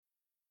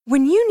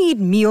When you need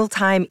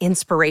mealtime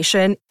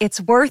inspiration,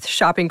 it's worth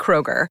shopping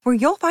Kroger, where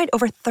you'll find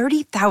over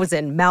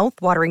 30,000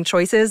 mouth-watering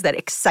choices that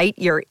excite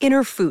your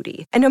inner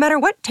foodie. And no matter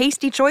what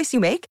tasty choice you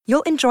make,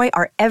 you'll enjoy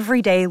our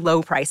everyday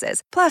low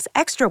prices, plus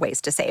extra ways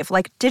to save,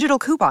 like digital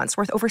coupons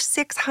worth over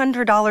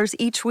 $600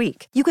 each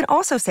week. You can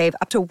also save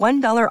up to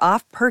 $1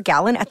 off per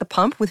gallon at the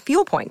pump with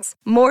fuel points.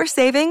 More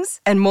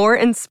savings and more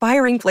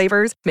inspiring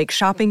flavors make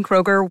shopping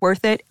Kroger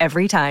worth it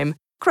every time.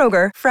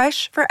 Kroger,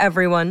 fresh for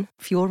everyone.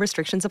 Fuel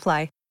restrictions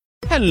apply.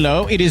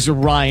 Hello, it is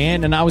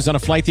Ryan, and I was on a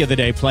flight the other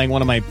day playing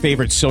one of my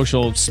favorite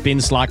social spin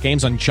slot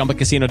games on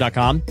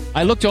ChumbaCasino.com.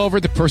 I looked over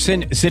at the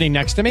person sitting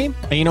next to me,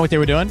 and you know what they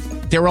were doing?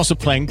 They were also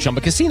playing Chumba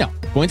Casino.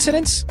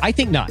 Coincidence? I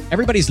think not.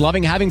 Everybody's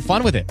loving having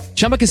fun with it.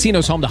 Chumba Casino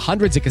is home to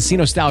hundreds of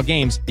casino-style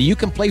games that you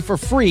can play for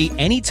free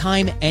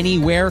anytime,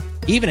 anywhere,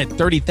 even at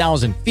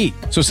 30,000 feet.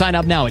 So sign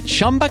up now at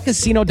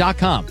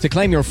ChumbaCasino.com to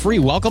claim your free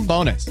welcome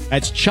bonus.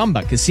 That's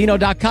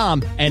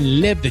ChumbaCasino.com and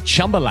live the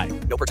Chumba life.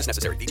 No purchase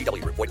necessary.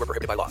 VGW. Void were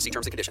prohibited by law. See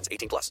terms and conditions.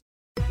 18+.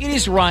 It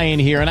is Ryan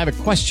here, and I have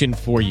a question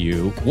for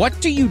you.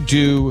 What do you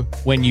do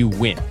when you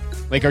win?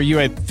 Like, are you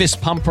a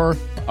fist pumper,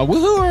 a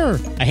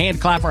woohooer, a hand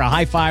clapper, a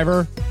high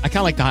fiver? I kind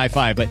of like the high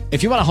five, but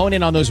if you want to hone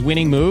in on those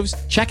winning moves,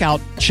 check out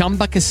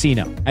Chumba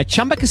Casino. At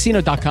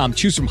ChumbaCasino.com,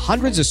 choose from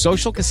hundreds of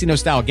social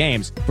casino-style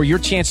games for your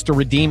chance to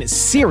redeem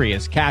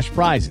serious cash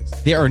prizes.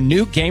 There are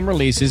new game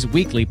releases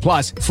weekly,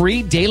 plus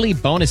free daily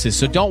bonuses,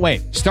 so don't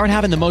wait. Start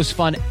having the most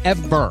fun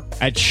ever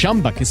at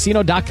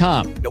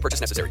ChumbaCasino.com. No purchase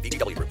necessary.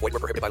 VGW. Void were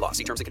prohibited by law.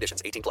 See terms and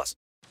conditions. 18+.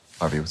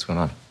 Harvey, what's going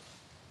on?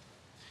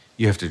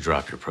 You have to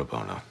drop your pro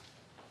bono.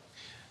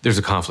 There's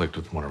a conflict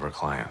with one of our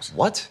clients.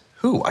 What?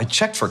 Who? I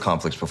checked for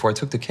conflicts before I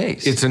took the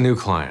case. It's a new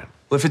client.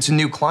 Well, if it's a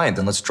new client,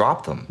 then let's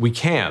drop them. We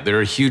can't.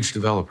 They're a huge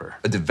developer.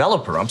 A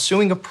developer? I'm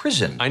suing a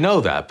prison. I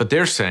know that, but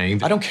they're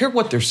saying... I don't care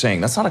what they're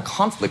saying. That's not a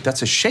conflict.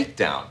 That's a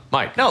shakedown.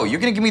 Mike. No,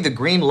 you're going to give me the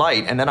green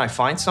light, and then I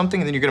find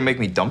something, and then you're going to make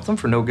me dump them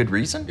for no good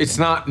reason? It's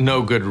not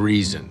no good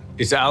reason.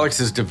 It's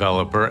Alex's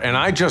developer, and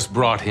I just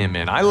brought him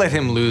in. I let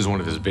him lose one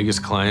of his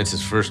biggest clients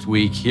his first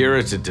week. Here,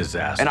 it's a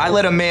disaster. And I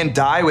let a man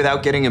die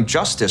without getting him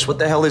justice. What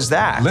the hell is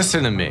that?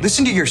 Listen to me.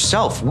 Listen to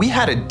yourself. We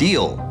had a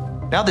deal.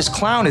 Now this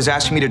clown is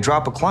asking me to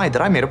drop a client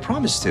that I made a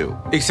promise to.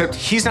 Except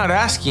he's not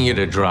asking you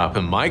to drop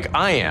him, Mike.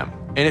 I am.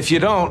 And if you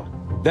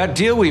don't, that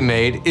deal we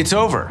made, it's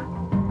over.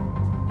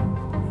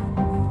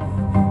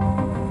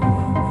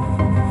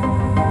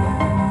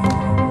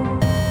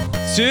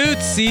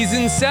 Suits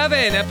Season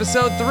 7,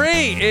 Episode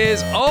 3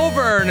 is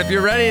over. And if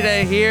you're ready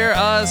to hear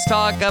us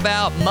talk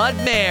about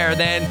Mudmare,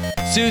 then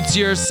suits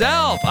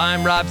yourself.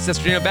 I'm Rob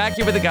Sestrino, back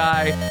here with a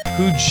guy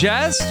who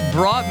just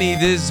brought me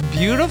this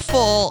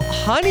beautiful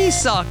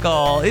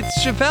honeysuckle.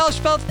 It's Chappelle.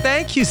 Chappelle,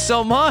 thank you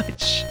so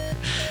much.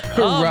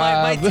 Oh,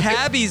 my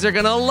tabbies are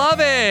going to love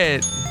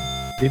it.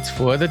 It's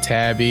for the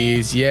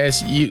tabbies.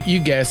 Yes, you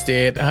guessed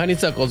it.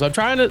 Honeysuckles. I'm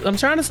trying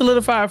to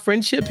solidify a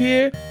friendship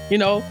here. You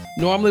know,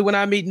 normally when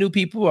I meet new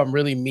people, I'm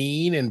really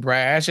mean and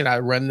brash and I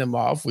run them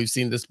off. We've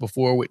seen this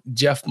before with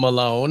Jeff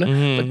Malone.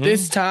 Mm-hmm. But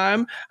this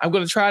time, I'm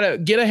going to try to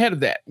get ahead of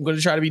that. I'm going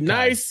to try to be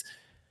nice,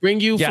 bring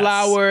you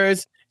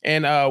flowers,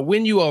 and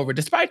win you over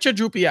despite your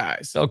droopy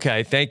eyes.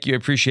 Okay, thank you.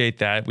 Appreciate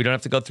that. We don't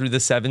have to go through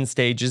the 7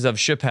 stages of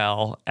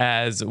Chappelle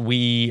as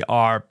we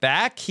are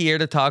back here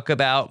to talk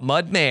about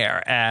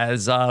Mudmare,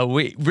 as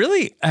we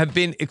really have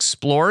been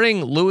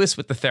exploring Lewis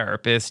with the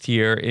therapist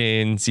here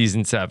in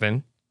Season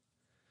 7.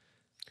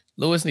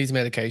 Lewis needs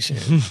medication.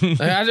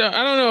 I don't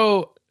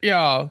know,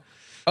 y'all.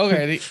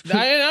 Okay,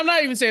 I'm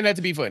not even saying that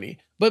to be funny.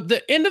 But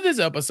the end of this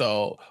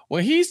episode,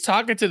 when he's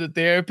talking to the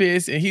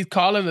therapist and he's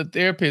calling the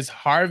therapist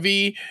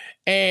Harvey,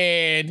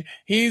 and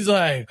he's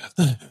like,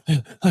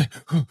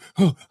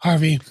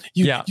 Harvey,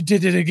 you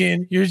did it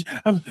again. You're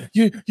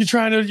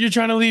trying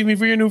to leave me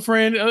for your new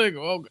friend. Like,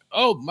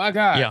 oh my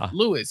God,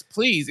 Lewis,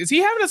 please. Is he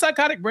having a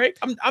psychotic break?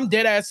 I'm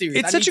dead ass serious.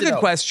 It's such a good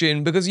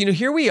question because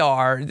here we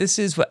are. This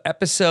is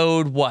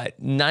episode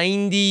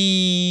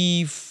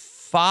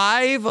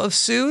 95 of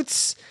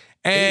Suits.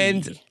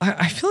 And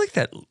I feel like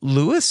that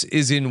Lewis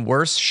is in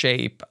worse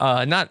shape,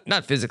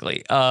 not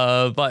physically,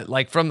 but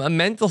like from a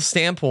mental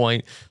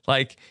standpoint.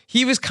 Like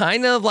he was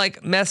kind of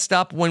like messed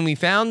up when we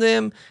found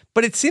him,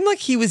 but it seemed like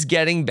he was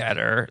getting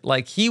better.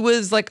 Like he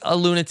was like a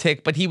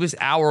lunatic, but he was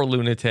our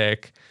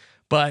lunatic.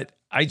 But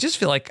I just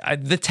feel like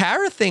the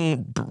Tara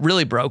thing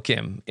really broke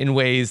him in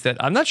ways that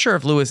I'm not sure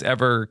if Lewis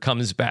ever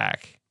comes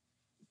back.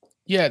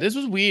 Yeah, this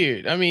was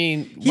weird. I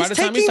mean, he's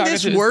taking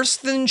this worse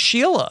than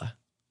Sheila.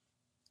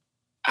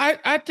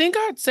 I think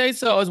I'd say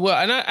so as well.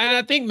 And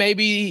I think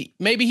maybe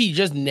he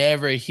just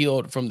never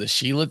healed from the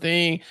Sheila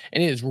thing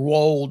and it's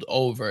rolled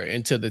over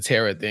into the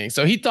Tara thing.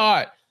 So he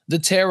thought the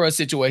Tara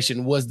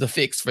situation was the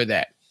fix for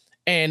that.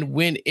 And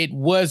when it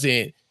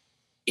wasn't,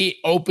 it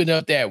opened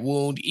up that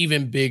wound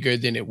even bigger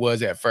than it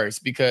was at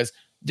first, because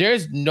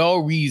there's no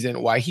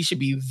reason why he should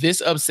be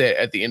this upset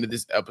at the end of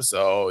this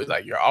episode.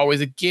 Like, you're always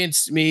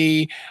against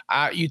me.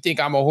 You think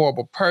I'm a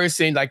horrible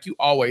person, like you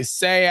always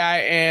say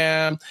I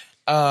am.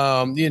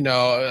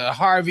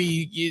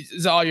 Harvey,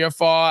 it's all your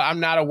fault. I'm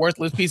not a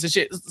worthless piece of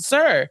shit.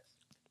 Sir,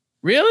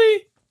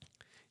 really?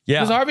 Yeah.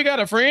 Does Harvey got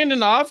a friend in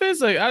the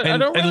office? Like, I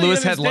don't really And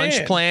Lewis understand. had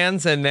lunch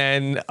plans, and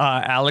then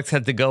Alex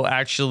had to go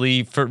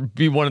actually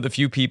be one of the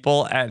few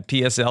people at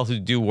PSL who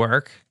do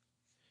work.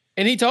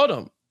 And he told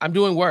him, I'm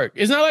doing work.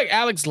 It's not like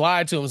Alex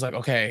lied to him. It's like,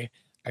 okay,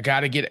 I got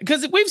to get it.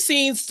 Because we've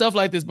seen stuff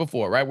like this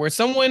before, right? Where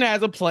someone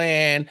has a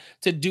plan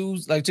to do,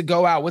 like, to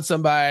go out with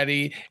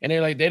somebody, and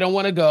they're like, they don't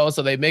want to go.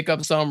 So they make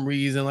up some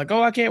reason, like,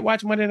 oh, I can't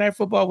watch Monday Night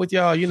Football with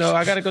y'all. You know,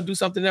 I got to go do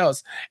something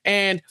else.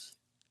 And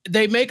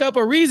they make up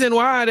a reason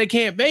why they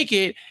can't make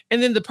it.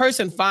 And then the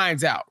person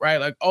finds out, right?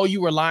 Like, oh,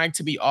 you were lying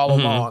to me all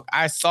along.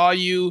 I saw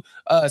you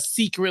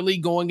secretly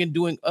going and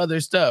doing other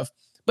stuff.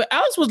 But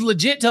Alex was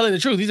legit telling the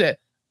truth. He said,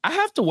 I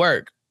have to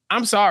work.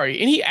 I'm sorry.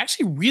 And he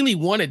actually really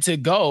wanted to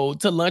go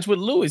to lunch with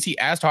Lewis. He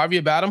asked Harvey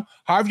about him.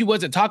 Harvey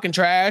wasn't talking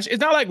trash. It's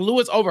not like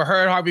Lewis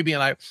overheard Harvey being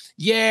like,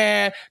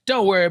 yeah,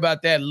 don't worry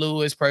about that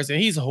Lewis person.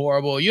 He's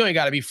horrible. You ain't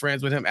got to be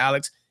friends with him,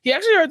 Alex. He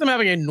actually heard them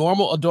having a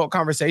normal adult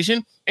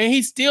conversation, and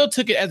he still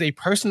took it as a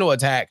personal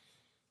attack.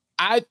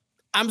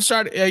 I'm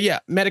starting,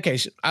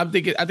 medication. I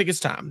think it's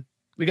time.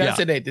 We got to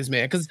sedate this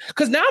man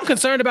because now I'm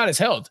concerned about his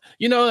health.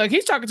 You know, like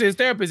he's talking to his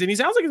therapist, and he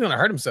sounds like he's going to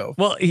hurt himself.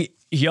 Well,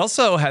 he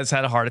also has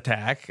had a heart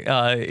attack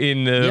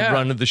in the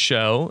run of the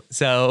show.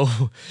 So,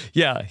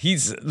 yeah,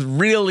 he's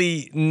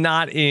really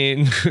not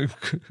in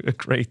a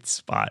great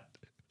spot.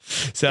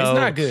 So it's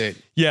not good.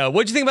 Yeah.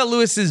 What'd you think about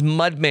Lewis's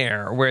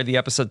Mudmare, where the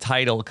episode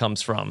title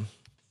comes from?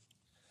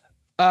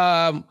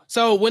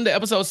 So when the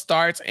episode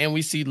starts and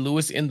we see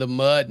Lewis in the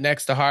mud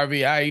next to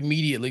Harvey, I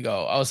immediately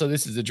go, oh, so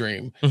this is a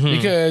dream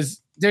because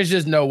there's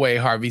just no way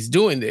Harvey's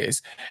doing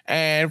this.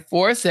 And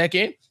for a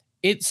second,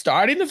 it's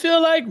starting to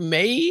feel like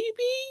maybe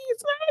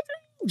it's not a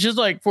dream. Just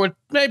like for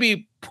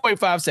maybe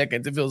 0.5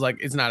 seconds, it feels like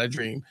it's not a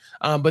dream.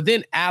 But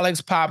then Alex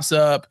pops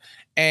up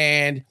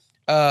and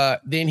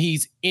then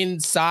he's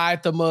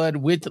inside the mud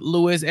with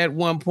Lewis at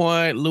one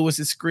point. Lewis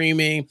is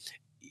screaming.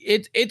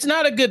 It's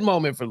not a good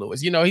moment for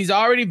Lewis. You know, he's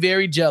already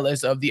very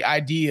jealous of the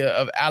idea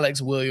of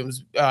Alex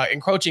Williams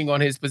encroaching on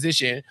his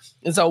position.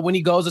 And so when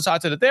he goes to talk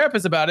to the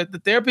therapist about it, the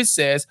therapist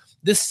says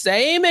the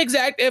same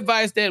exact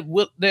advice that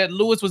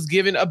Lewis was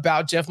given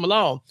about Jeff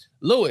Malone.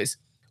 Lewis,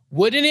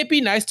 wouldn't it be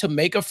nice to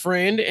make a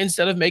friend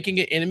instead of making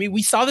an enemy?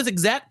 We saw this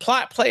exact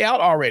plot play out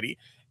already.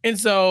 And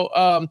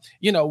so,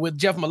 with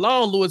Jeff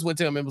Malone, Lewis went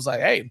to him and was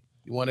like, hey,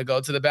 you want to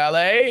go to the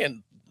ballet?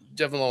 And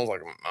Jeff Malone's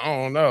like, I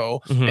don't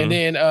know. And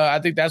then I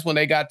think that's when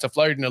they got to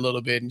flirting a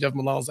little bit. And Jeff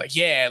Malone's like,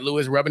 yeah,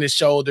 Lewis rubbing his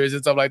shoulders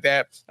and stuff like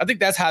that. I think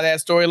that's how that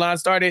storyline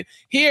started.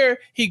 Here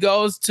he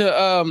goes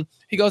to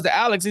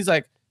Alex. He's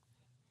like,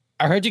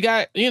 I heard you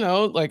got,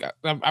 like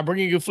I'm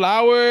bringing you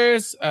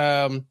flowers.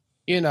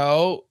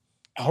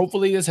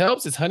 Hopefully this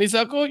helps. It's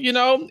honeysuckle,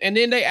 and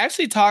then they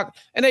actually talk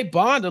and they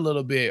bond a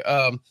little bit.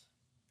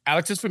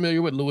 Alex is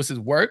familiar with Lewis's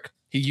work.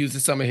 He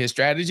uses some of his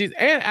strategies,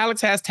 and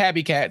Alex has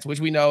tabby cats, which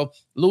we know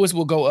Lewis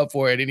will go up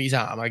for at any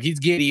time. Like he's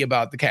giddy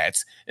about the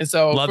cats. And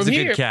so loves from a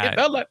here, good cat.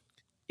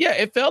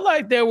 It felt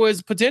like there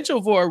was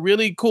potential for a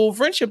really cool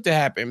friendship to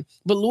happen,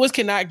 but Lewis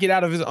cannot get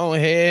out of his own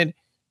head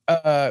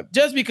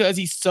just because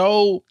he's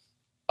so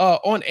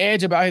on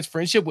edge about his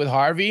friendship with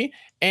Harvey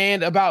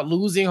and about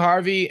losing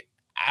Harvey.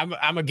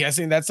 I'm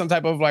guessing that's some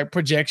type of like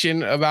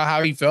projection about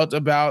how he felt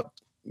about,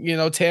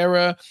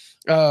 Tara.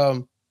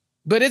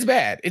 But it's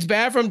bad. It's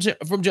bad from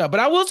jump. But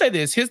I will say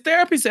this. His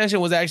therapy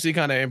session was actually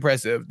kind of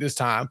impressive this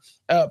time.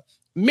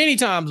 Many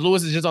times,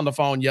 Lewis is just on the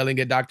phone yelling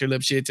at Dr.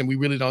 Lipschitz, and we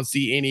really don't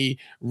see any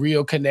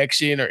real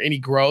connection or any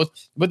growth.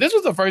 But this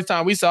was the first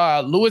time we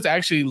saw Lewis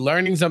actually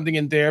learning something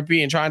in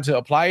therapy and trying to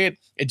apply it.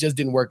 It just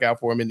didn't work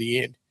out for him in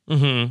the end.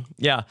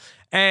 Yeah.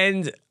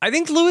 And I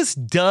think Lewis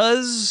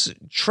does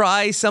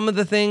try some of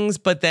the things,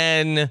 but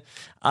then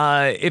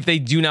if they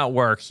do not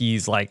work,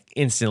 he's like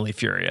instantly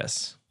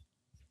furious.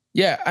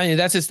 Yeah, I mean,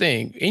 that's his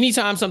thing.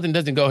 Anytime something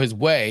doesn't go his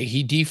way,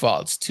 he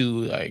defaults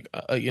to like,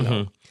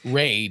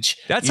 rage.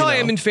 That's how I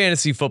am in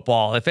fantasy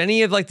football. If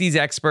any of like these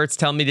experts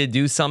tell me to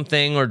do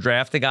something or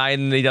draft a guy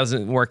and it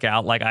doesn't work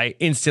out, like I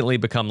instantly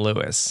become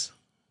Lewis.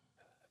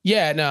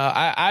 Yeah, no,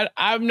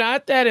 I'm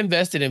not that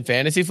invested in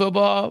fantasy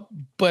football,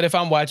 but if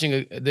I'm watching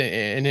an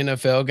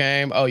NFL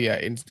game, oh yeah,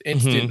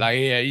 instant, like,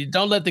 yeah, you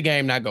don't let the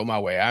game not go my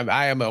way.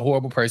 I am a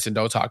horrible person.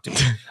 Don't talk to me.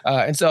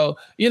 And so,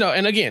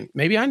 and again,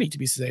 maybe I need to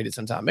be sedated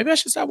sometime. Maybe I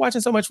should stop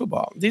watching so much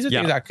football. These are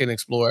things I can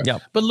explore.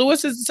 Yep. But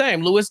Lewis is the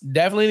same. Lewis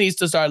definitely needs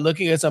to start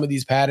looking at some of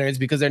these patterns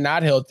because they're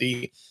not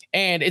healthy.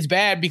 And it's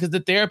bad because the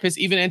therapist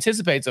even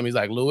anticipates them. He's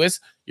like, Lewis,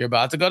 you're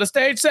about to go to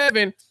stage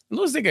 7. And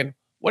Lewis thinking,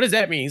 what does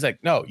that mean? He's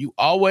like, no, you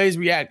always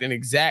react in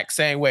exact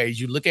same ways.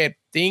 You look at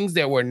things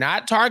that were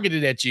not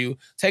targeted at you,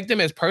 take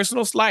them as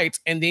personal slights,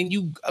 and then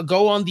you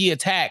go on the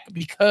attack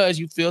because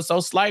you feel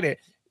so slighted.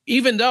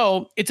 Even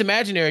though it's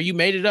imaginary, you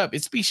made it up.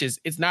 It's specious.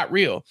 It's not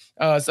real.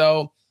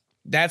 So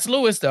that's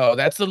Lewis, though.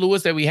 That's the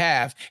Lewis that we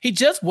have. He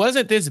just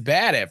wasn't this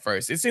bad at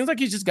first. It seems like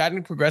he's just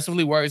gotten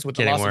progressively worse with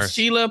the loss of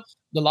Sheila,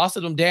 the loss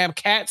of them damn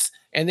cats,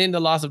 and then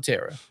the loss of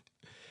Tara.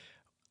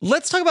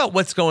 Let's talk about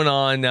what's going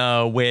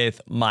on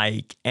with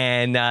Mike.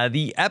 And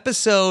the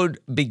episode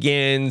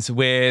begins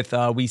with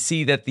we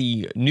see that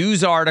the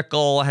news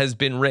article has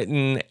been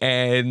written,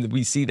 and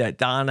we see that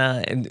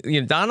Donna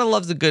Donna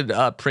loves a good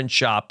print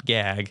shop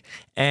gag,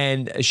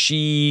 and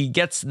she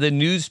gets the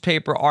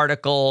newspaper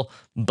article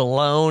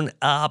blown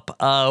up.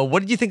 What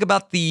did you think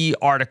about the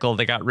article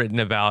that got written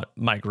about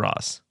Mike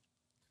Ross?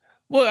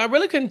 Well, I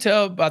really couldn't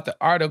tell about the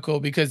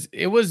article because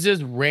it was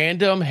just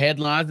random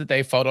headlines that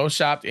they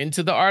photoshopped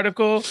into the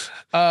article. It's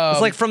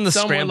like from the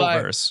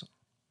Scrambleverse.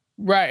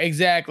 Right,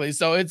 exactly.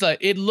 So it's like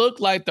it looked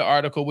like the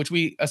article, which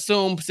we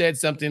assume said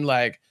something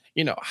like,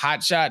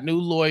 hotshot new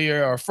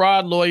lawyer or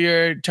fraud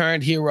lawyer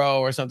turned hero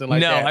or something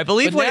like that. No, I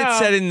believe what it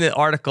said in the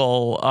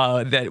article,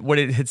 that what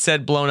it had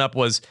said blown up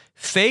was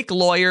fake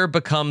lawyer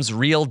becomes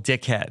real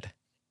dickhead.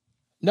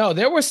 No,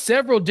 there were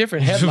several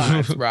different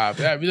headlines, Rob.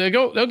 Don't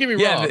get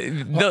me wrong.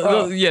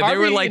 They Harvey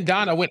were like and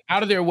Donna went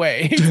out of their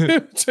way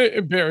to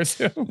embarrass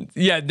him.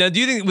 Yeah. Now, do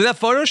you think was that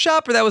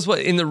Photoshop or that was what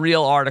in the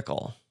real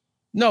article?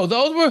 No,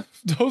 those were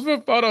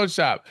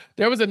Photoshop.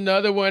 There was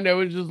another one that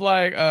was just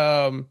like,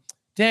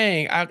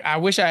 dang, I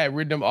wish I had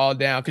written them all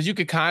down because you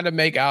could kind of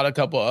make out a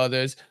couple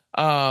others.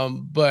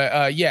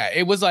 But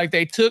it was like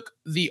they took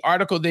the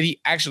article that he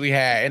actually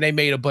had and they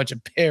made a bunch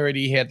of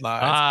parody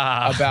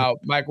headlines about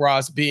Mike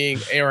Ross being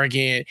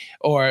arrogant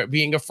or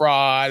being a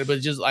fraud,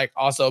 but just like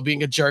also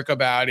being a jerk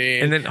about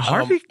it. And then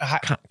Harvey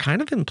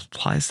kind of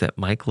implies that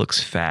Mike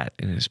looks fat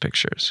in his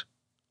pictures.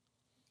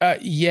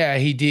 Yeah,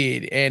 he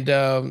did.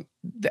 And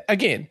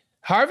again,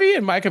 Harvey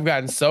and Mike have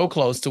gotten so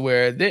close to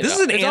where this is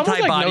an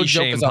anti-body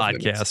shame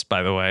podcast,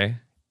 by the way.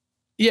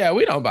 Yeah,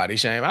 we don't body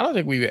shame. I don't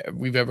think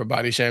we've ever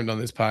body shamed on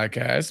this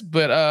podcast.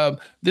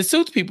 But the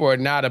Suits people are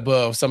not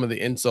above some of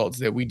the insults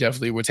that we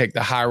definitely would take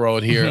the high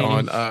road here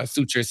on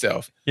Suit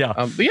Yourself. Yeah.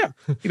 But yeah,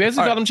 he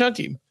basically called him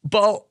chunky.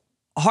 But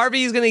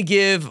Harvey's going to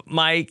give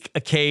Mike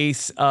a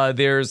case.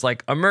 There's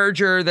like a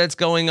merger that's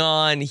going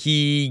on.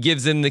 He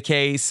gives him the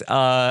case.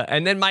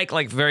 And then Mike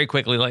like very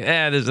quickly like,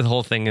 there's a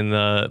whole thing in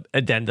the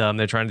addendum.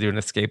 They're trying to do an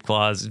escape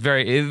clause.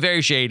 Very,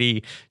 very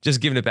shady.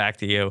 Just giving it back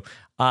to you.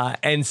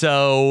 And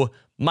so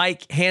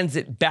Mike hands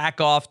it back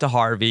off to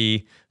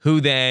Harvey,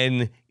 who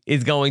then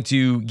is going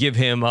to give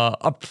him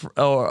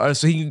so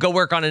he can go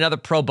work on another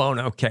pro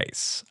bono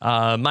case.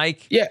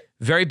 Mike,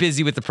 very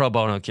busy with the pro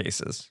bono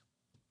cases.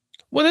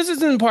 Well, this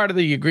isn't part of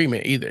the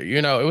agreement either.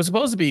 It was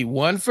supposed to be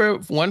one for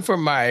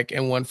Mike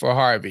and one for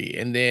Harvey.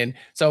 And then,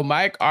 so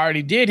Mike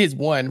already did his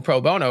one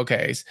pro bono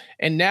case.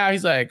 And now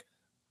he's like,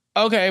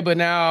 okay, but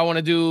now I want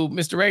to do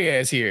Mr.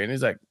 Reyes here. And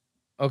he's like,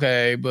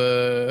 okay,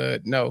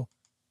 but no.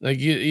 Like,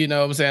 you know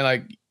what I'm saying?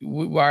 Like,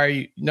 why are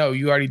you? No,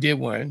 you already did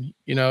one.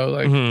 What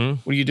are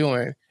you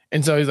doing?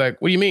 And so he's like,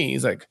 what do you mean?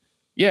 He's like,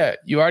 yeah,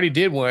 you already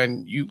did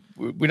one.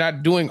 We're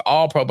not doing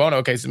all pro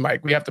bono cases,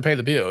 Mike. We have to pay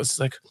the bills. It's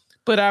like,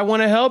 but I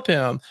want to help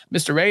him.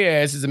 Mr.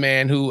 Reyes is a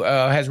man who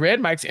has read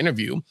Mike's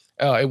interview.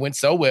 It went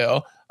so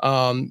well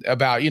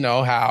about,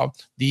 how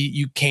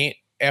you can't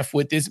F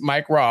with this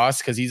Mike Ross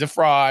because he's a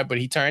fraud, but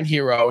he turned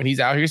hero and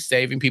he's out here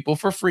saving people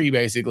for free,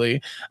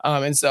 basically.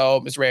 And so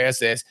Mr. Reyes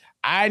says,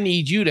 I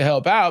need you to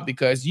help out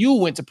because you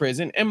went to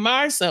prison and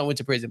my son went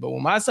to prison. But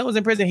when my son was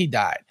in prison, he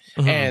died.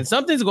 And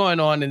something's going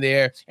on in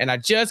there. And I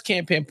just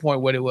can't pinpoint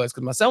what it was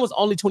because my son was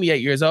only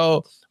 28 years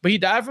old, but he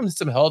died from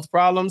some health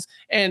problems.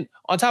 And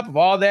on top of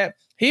all that,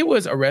 he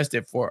was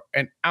arrested for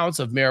an ounce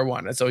of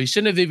marijuana. So he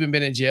shouldn't have even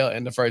been in jail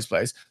in the first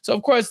place. So,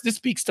 of course, this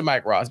speaks to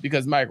Mike Ross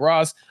because Mike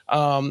Ross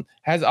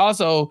has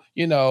also,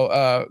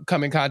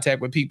 come in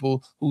contact with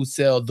people who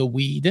sell the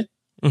weed.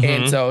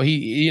 And so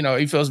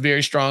he feels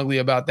very strongly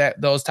about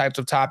those types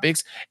of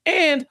topics.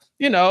 And,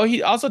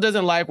 he also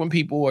doesn't like when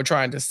people are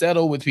trying to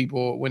settle with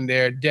people when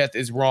their death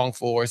is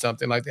wrongful or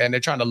something like that. And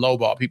they're trying to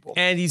lowball people.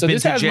 And he's been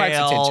to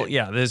jail.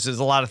 Yeah, there's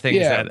a lot of things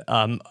that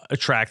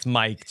attract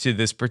Mike to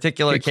this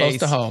particular case. Close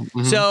to home.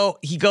 So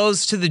he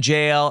goes to the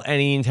jail and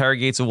he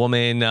interrogates a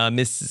woman,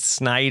 Mrs.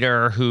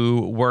 Snyder,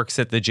 who works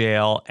at the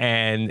jail,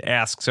 and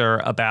asks her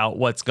about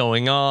what's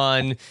going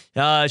on.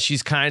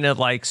 She's kind of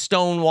like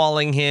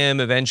stonewalling him.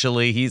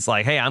 Eventually, he's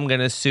like, hey, I'm going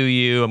to sue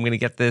you. I'm going to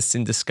get this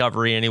in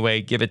discovery anyway.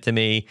 Give it to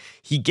me.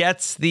 He gets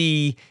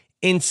the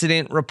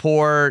incident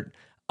report.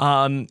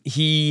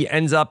 He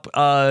ends up,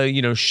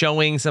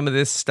 showing some of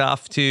this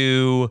stuff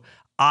to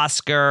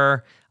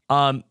Oscar.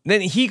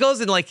 Then he goes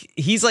and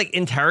he's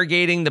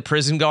interrogating the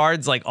prison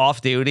guards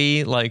off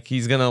duty.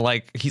 He's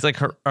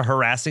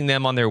harassing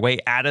them on their way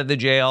out of the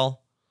jail.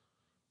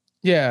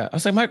 Yeah, I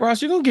was like, Mike Ross,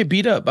 you're going to get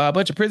beat up by a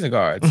bunch of prison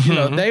guards.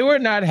 They were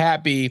not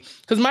happy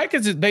because Mike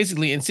is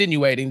basically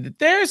insinuating that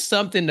there's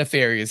something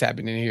nefarious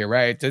happening here,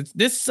 right?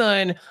 This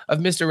son of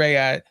Mr.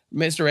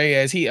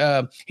 Reyes, he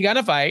got in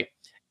a fight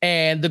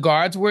and the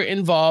guards were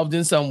involved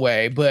in some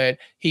way, but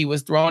he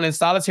was thrown in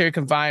solitary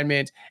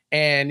confinement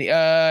and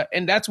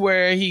that's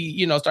where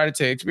he, started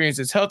to experience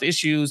his health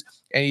issues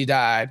and he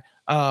died.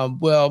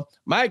 Well,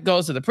 Mike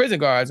goes to the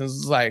prison guards and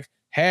is like,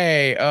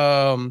 hey,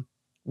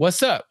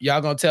 what's up?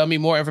 Y'all gonna tell me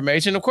more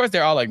information? Of course,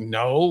 they're all like,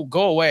 no,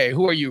 go away.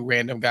 Who are you,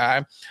 random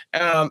guy?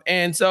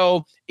 And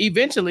so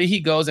eventually he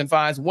goes and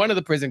finds one of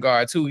the prison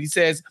guards who he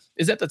says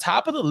is at the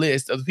top of the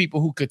list of the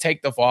people who could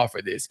take the fall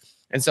for this.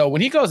 And so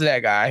when he goes to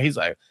that guy, he's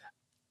like,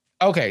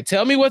 okay,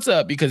 tell me what's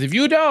up, because if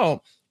you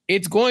don't,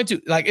 it's going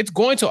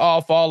to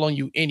all fall on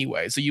you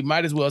anyway. So you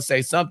might as well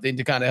say something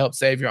to kind of help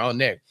save your own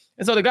neck.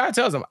 And so the guy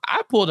tells him,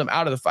 I pulled him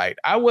out of the fight.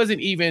 I wasn't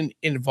even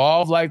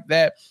involved like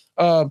that.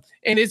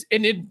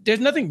 There's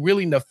nothing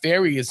really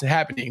nefarious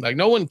happening. Like,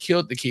 no one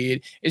killed the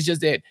kid. It's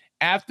just that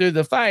after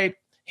the fight,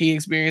 he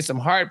experienced some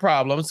heart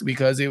problems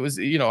because it was,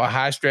 a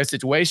high stress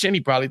situation. He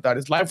probably thought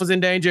his life was in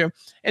danger,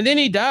 and then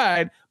he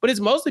died. But it's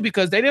mostly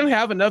because they didn't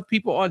have enough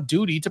people on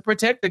duty to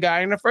protect the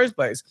guy in the first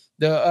place.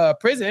 The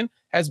prison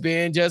has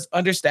been just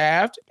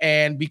understaffed,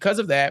 and because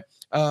of that,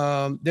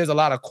 there's a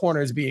lot of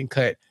corners being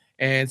cut.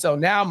 And so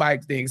now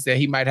Mike thinks that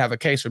he might have a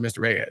case for Mr.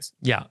 Reyes.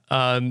 Yeah,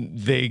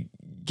 they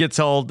get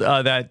told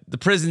that the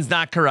prison's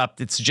not corrupt;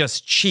 it's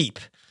just cheap.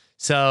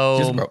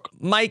 So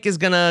Mike is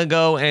gonna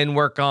go and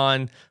work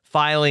on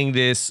filing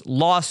this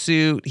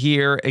lawsuit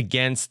here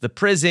against the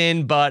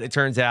prison, but it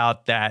turns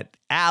out that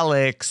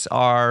Alex,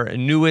 our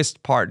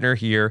newest partner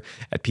here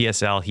at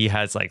PSL, he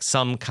has like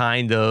some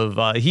kind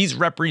of, he's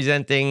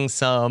representing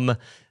some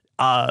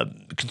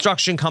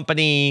construction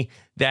company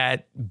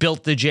that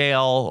built the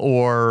jail,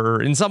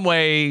 or in some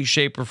way,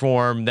 shape, or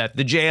form that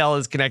the jail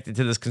is connected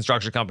to this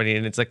construction company,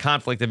 and it's a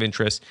conflict of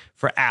interest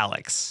for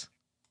Alex.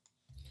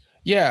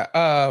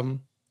 Yeah,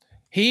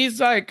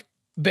 he's like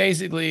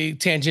basically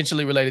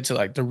tangentially related to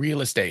like the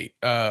real estate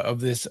of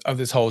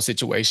this whole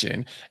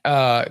situation,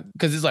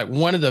 because it's like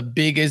one of the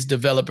biggest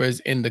developers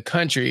in the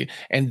country,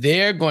 and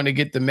they're going to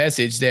get the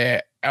message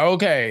that,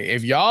 okay,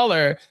 if y'all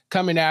are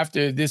coming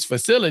after this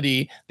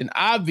facility, then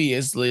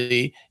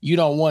obviously you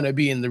don't want to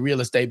be in the real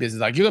estate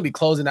business. Like, you're gonna be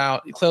closing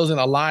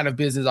a line of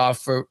business off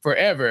for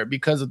forever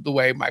because of the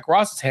way Mike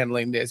Ross is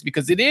handling this,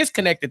 because it is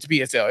connected to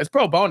PSL. It's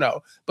pro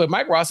bono, but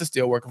Mike Ross is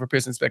still working for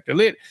Prison Inspector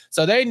Lit,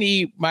 so they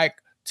need Mike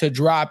to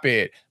drop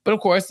it. But of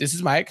course, this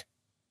is Mike.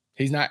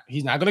 He's not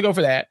going to go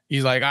for that.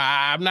 He's like,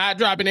 I'm not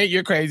dropping it.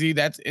 You're crazy.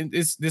 This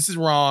is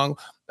wrong.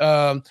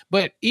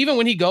 But even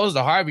when he goes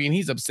to Harvey and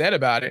he's upset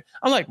about it,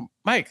 I'm like,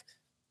 Mike,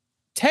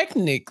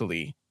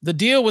 technically the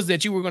deal was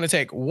that you were going to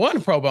take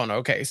one pro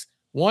bono case,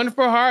 one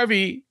for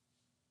Harvey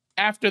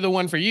after the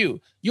one for you.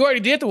 You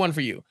already did the one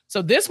for you.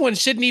 So this one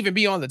shouldn't even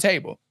be on the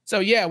table. So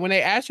yeah, when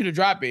they ask you to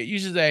drop it, you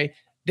should say,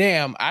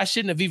 damn, I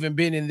shouldn't have even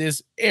been in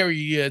this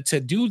area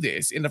to do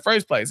this in the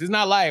first place. It's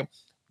not like,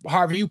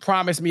 Harvey, you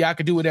promised me I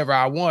could do whatever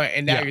I want,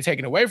 and now you're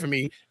taking away from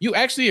me. You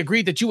actually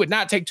agreed that you would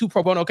not take two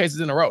pro bono cases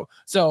in a row.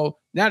 So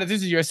now that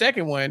this is your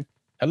second one,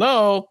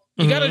 hello,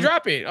 you got to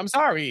drop it. I'm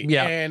sorry.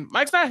 Yeah. And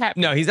Mike's not happy.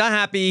 No, he's not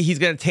happy. He's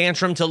going to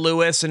tantrum to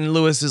Lewis, and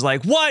Lewis is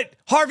like, what?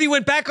 Harvey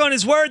went back on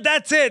his word.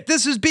 That's it.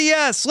 This is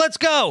BS. Let's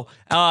go.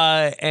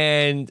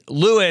 And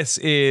Lewis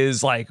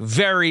is like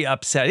very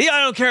upset.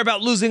 I don't care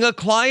about losing a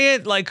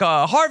client. Like,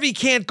 Harvey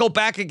can't go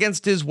back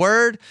against his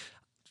word,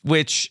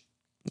 which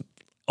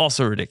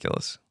also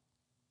ridiculous.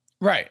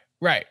 Right.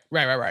 And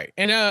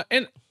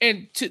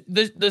to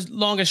the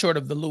long and short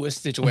of the Lewis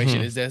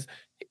situation is this,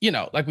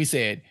 like we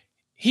said,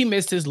 he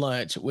missed his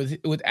lunch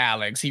with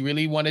Alex. He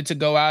really wanted to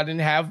go out and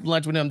have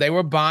lunch with him. They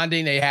were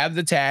bonding. They have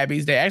the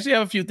tabbies. They actually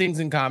have a few things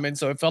in common.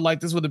 So it felt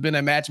like this would have been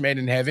a match made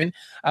in heaven.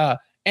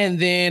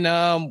 And then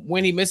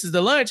when he misses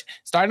the lunch,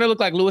 starting to look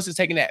like Lewis is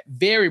taking that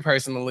very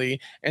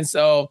personally. And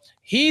so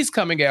he's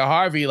coming at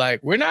Harvey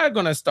like, we're not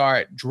going to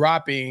start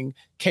dropping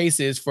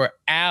cases for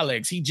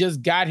Alex. He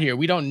just got here.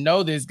 We don't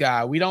know this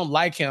guy. We don't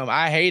like him.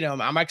 I hate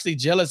him. I'm actually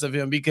jealous of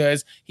him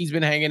because he's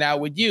been hanging out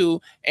with you.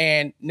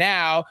 And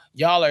now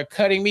y'all are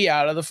cutting me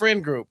out of the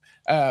friend group.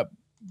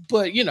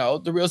 But,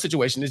 the real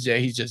situation is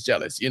he's just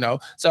jealous,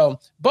 So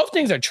both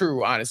things are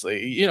true,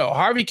 honestly.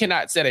 Harvey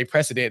cannot set a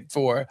precedent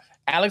for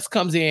Alex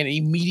comes in,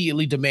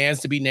 immediately demands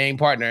to be named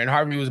partner, and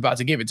Harvey was about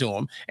to give it to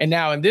him. And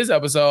now in this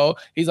episode,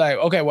 he's like,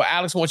 okay, well,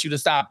 Alex wants you to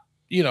stop,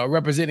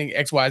 representing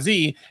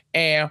XYZ,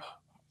 and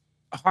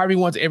Harvey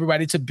wants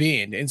everybody to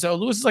bend. And so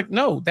Lewis is like,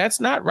 no, that's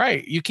not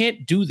right. You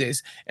can't do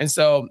this. And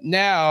so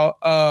now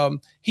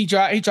he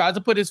tries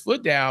to put his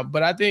foot down.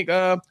 But I think,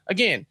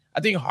 again, I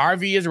think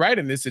Harvey is right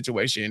in this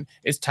situation.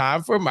 It's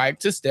time for Mike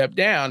to step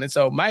down. And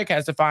so Mike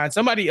has to find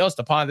somebody else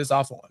to pawn this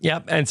off on.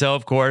 Yep. And so,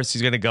 of course,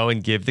 he's going to go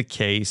and give the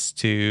case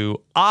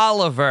to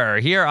Oliver.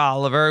 Here,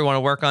 Oliver, we want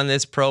to work on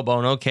this pro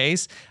bono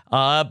case.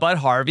 But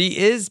Harvey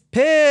is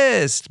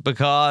pissed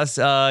because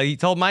he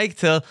told Mike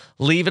to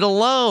leave it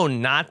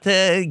alone, not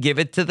to give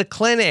it to the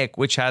clinic,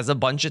 which has a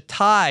bunch of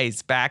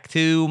ties back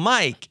to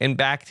Mike and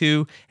back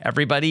to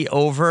everybody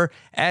over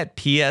at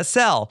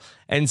PSL.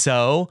 And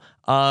so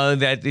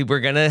that we're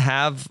going to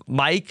have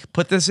Mike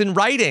put this in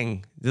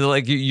writing.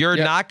 Like, you're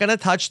not going to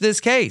touch this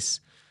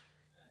case.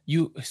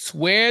 You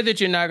swear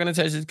that you're not going to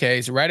touch this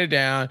case. Write it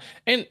down.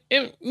 And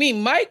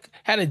Mike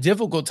had a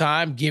difficult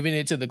time giving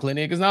it to the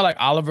clinic. It's not like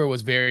Oliver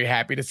was very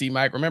happy to see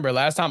Mike. Remember,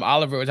 last time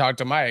Oliver would talk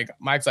to Mike,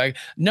 Mike's like,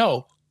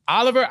 no,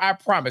 Oliver, I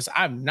promise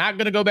I'm not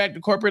going to go back to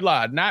corporate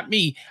law. Not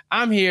me.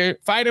 I'm here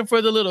fighting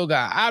for the little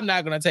guy. I'm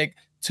not going to take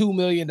 $2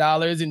 million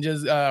and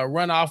just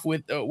run off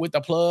with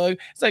the plug.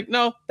 It's like,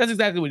 no, that's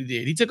exactly what he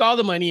did. He took all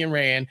the money and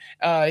ran,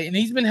 and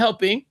he's been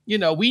helping. You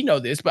know, we know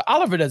this, but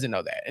Oliver doesn't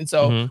know that. And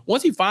so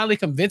once he finally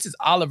convinces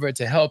Oliver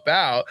to help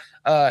out,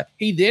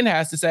 he then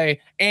has to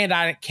say, and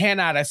I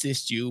cannot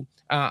assist you.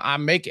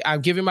 I'm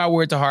giving my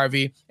word to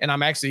Harvey, and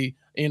I'm actually,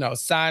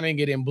 signing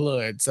it in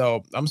blood.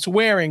 So I'm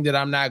swearing that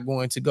I'm not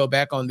going to go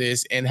back on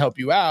this and help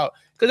you out,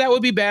 because that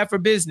would be bad for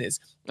business.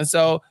 And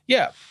so,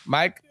 yeah,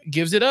 Mike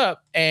gives it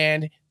up,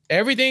 and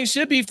everything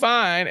should be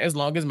fine as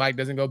long as Mike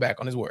doesn't go back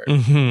on his word.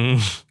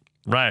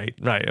 Right.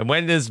 And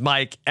when does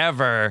Mike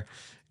ever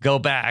go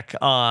back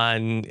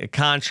on a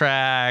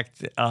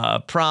contract,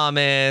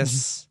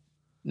 promise?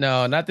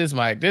 No, not this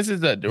Mike. This is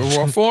the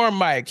reform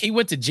Mike. He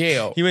went to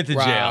jail.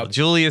 Jail.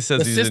 Julia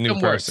says he's a new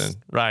person. Works.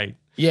 Right.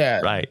 Yeah.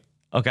 Right.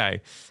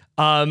 Okay.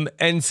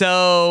 And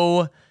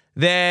so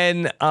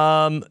then,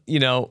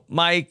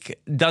 Mike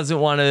doesn't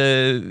want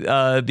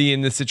to be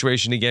in this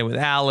situation again with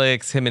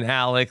Alex. Him and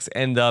Alex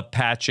end up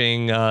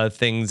patching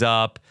things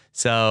up.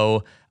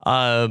 So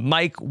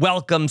Mike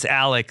welcomes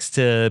Alex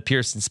to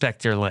Pearson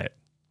Specter Lit.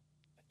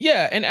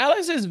 Yeah, and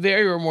Alex is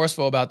very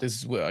remorseful about this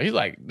as well. He's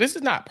like, this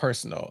is not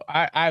personal.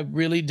 I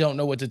really don't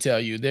know what to tell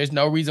you. There's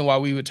no reason why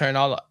we would turn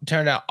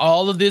out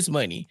all of this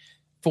money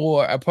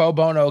for a pro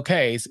bono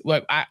case.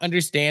 Like, I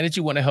understand that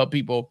you want to help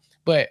people,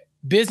 but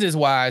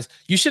business-wise,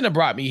 you shouldn't have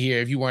brought me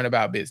here if you weren't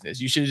about business.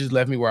 You should have just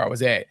left me where I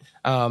was at.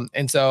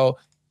 And so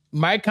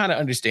Mike kind of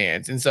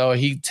understands. And so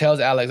he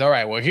tells Alex, all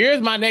right, well, here's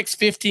my next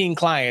 15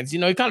 clients. He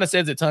kind of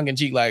says it tongue in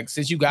cheek, like,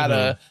 since you got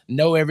to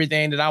know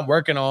everything that I'm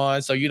working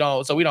on, so we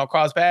don't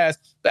cross paths.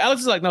 But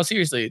Alex is like, no,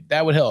 seriously,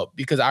 that would help,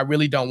 because I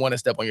really don't want to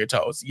step on your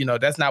toes.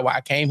 That's not why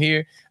I came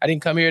here. I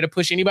didn't come here to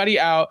push anybody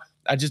out.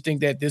 I just think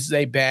that this is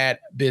a bad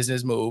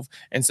business move.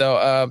 And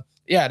so,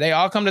 they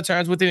all come to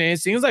terms with it. And it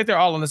seems like they're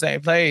all on the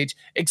same page,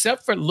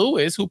 except for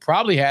Lewis, who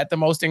probably had the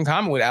most in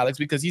common with Alex,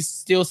 because he's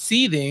still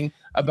seething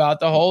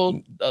about the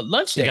whole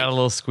lunch date. He got a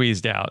little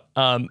squeezed out.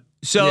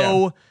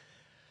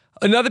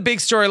 Another big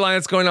storyline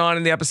that's going on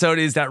in the episode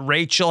is that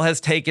Rachel has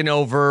taken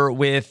over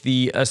with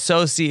the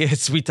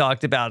associates. We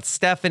talked about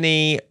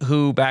Stephanie,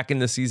 who back in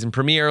the season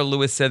premiere,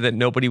 Lewis said that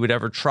nobody would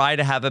ever try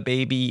to have a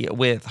baby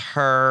with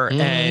her.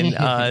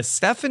 And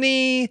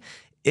Stephanie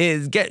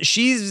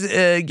she's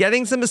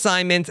getting some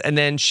assignments, and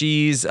then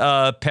she's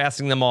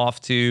passing them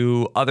off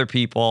to other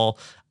people.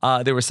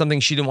 There was something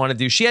she didn't want to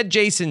do. She had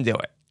Jason do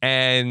it,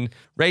 and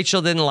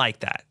Rachel didn't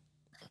like that.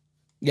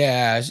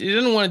 Yeah, she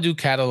didn't want to do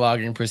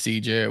cataloging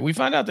procedure. We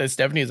find out that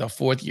Stephanie is a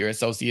 4th-year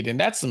associate, and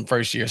that's some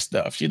first-year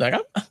stuff. She's like,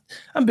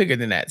 I'm bigger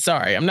than that.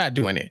 Sorry, I'm not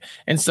doing it.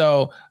 And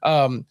so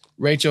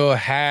Rachel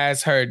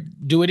has her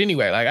do it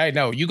anyway. Like, I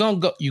know you gonna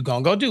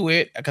go do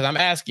it because I'm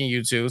asking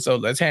you to. So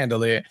let's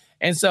handle it.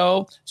 And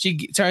so she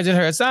turns in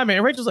her assignment,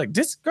 and Rachel's like,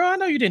 "This girl, I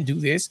know you didn't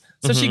do this."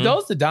 So she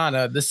goes to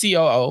Donna, the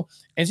COO,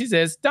 and she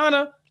says,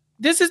 "Donna,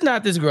 this is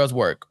not this girl's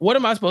work. What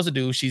am I supposed to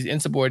do? She's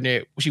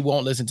insubordinate. She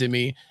won't listen to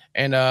me."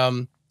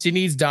 And she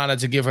needs Donna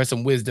to give her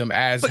some wisdom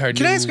as her new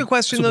Can I ask a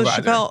question, though,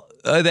 Chappelle?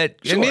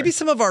 Sure. And maybe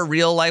some of our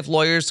real life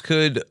lawyers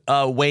could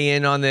weigh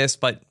in on this,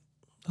 but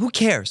who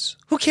cares?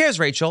 Who cares,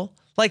 Rachel?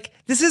 Like,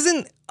 this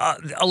isn't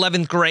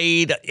 11th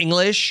grade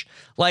English.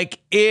 Like,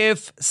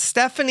 if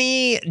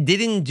Stephanie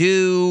didn't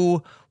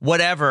do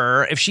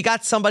whatever, if she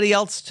got somebody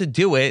else to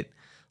do it,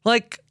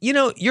 like,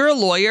 you're a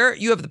lawyer.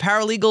 You have the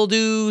paralegal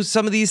do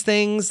some of these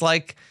things.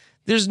 Like,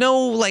 there's no,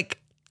 like,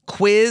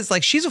 quiz.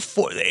 Like,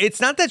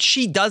 it's not that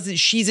she does it,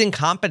 she's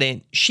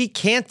incompetent. She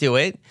can't do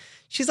it.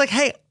 She's like,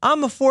 hey,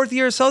 I'm a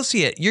 4th-year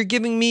associate. You're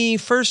giving me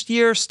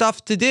 1st-year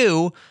stuff to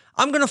do.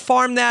 I'm going to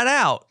farm that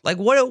out. Like,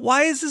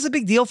 why is this a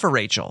big deal for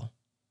Rachel?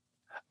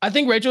 I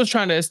think Rachel's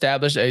trying to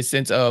establish a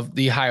sense of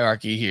the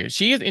hierarchy here.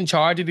 She is in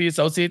charge of the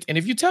associates, and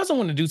if you tell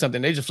someone to do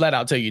something, they just flat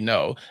out tell you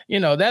no.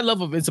 That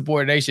level of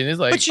insubordination is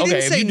like, but she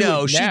didn't say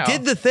no. She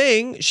did the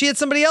thing. She had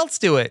somebody else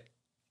do it.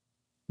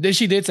 Then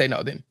she did say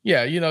no. Then,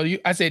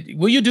 I said,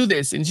 "Will you do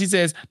this?" And she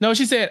says, "No."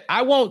 She said,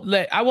 I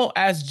won't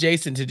ask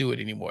Jason to do it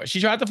anymore." She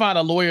tried to find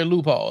a lawyer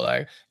loophole.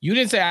 Like, you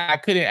didn't say I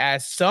couldn't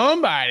ask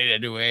somebody to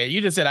do it. You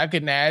just said I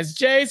couldn't ask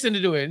Jason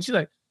to do it. And she's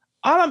like,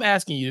 all I'm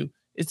asking you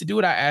is to do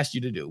what I asked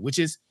you to do, which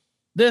is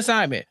the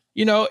assignment.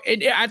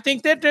 I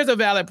think that there's a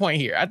valid point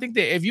here. I think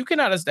that if you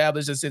cannot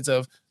establish a sense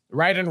of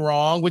right and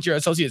wrong with your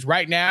associates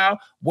right now,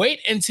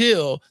 wait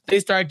until they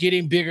start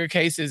getting bigger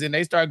cases and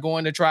they start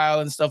going to trial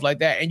and stuff like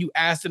that, and you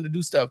ask them to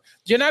do stuff.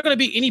 You're not going to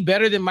be any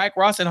better than Mike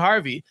Ross and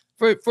Harvey.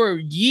 For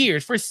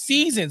years, for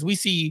seasons, we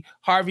see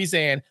Harvey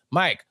saying,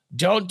 "Mike,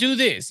 don't do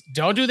this,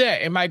 don't do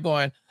that," and Mike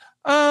going,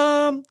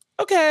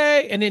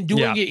 okay, and then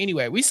doing it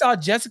anyway. We saw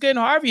Jessica and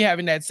Harvey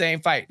having that same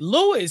fight.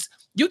 Lewis,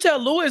 you tell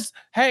Lewis,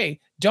 "Hey,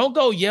 don't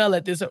go yell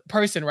at this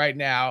person right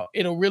now.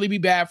 It'll really be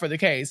bad for the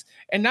case."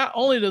 And not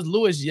only does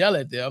Lewis yell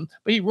at them,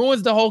 but he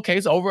ruins the whole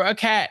case over a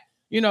cat.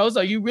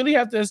 So you really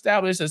have to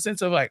establish a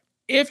sense of, like,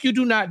 if you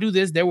do not do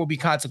this, there will be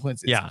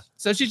consequences. Yeah.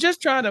 So she's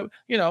just trying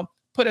to,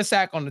 put a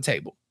sack on the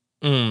table.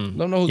 Don't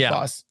know who's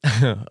boss.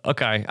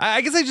 Okay.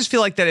 I guess I just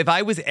feel like that if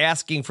I was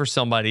asking for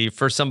somebody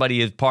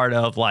as part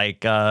of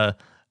like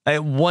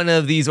one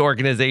of these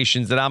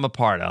organizations that I'm a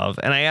part of,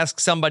 and I ask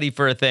somebody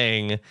for a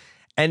thing,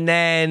 and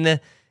then,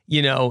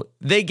 you know,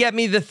 they get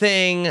me the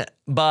thing,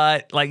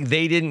 but like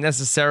they didn't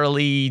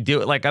necessarily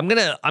do it. Like I'm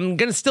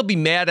gonna still be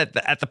mad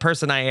at the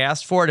person I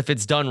asked for it if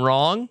it's done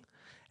wrong.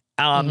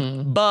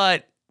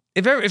 But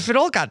if it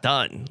all got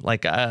done,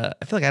 like I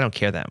feel like I don't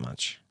care that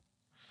much.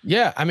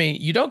 Yeah, I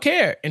mean, you don't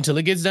care until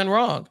it gets done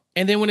wrong.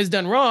 And then when it's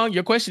done wrong,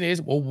 your question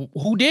is, well,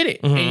 who did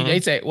it? And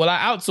they say, well, I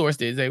outsourced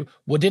it. They say,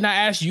 well, didn't I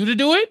ask you to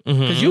do it?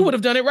 Because you would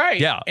have done it right.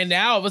 Yeah. And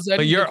now all of a sudden,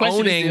 but you're the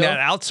question owning is still, that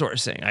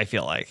outsourcing, I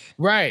feel like.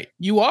 Right.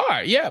 You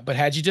are. Yeah. But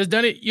had you just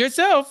done it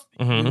yourself,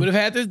 you would have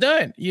had this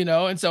done, you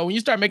know? And so when you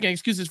start making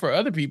excuses for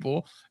other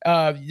people,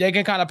 they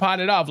can kind of pawn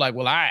it off like,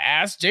 well, I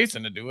asked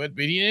Jason to do it,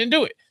 but he didn't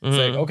do it. It's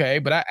like, okay,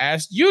 but I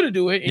asked you to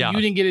do it and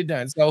you didn't get it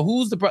done. So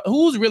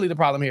who's really the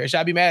problem here? Should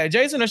I be mad at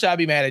Jason or should I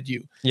be mad at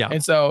you? Yeah.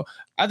 And so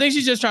I think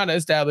she's just trying to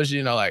establish,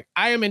 you know, like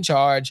I am in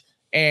charge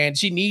and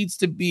she needs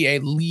to be a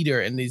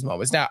leader in these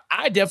moments. Now,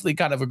 I definitely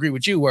kind of agree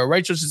with you where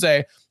Rachel should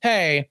say,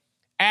 hey,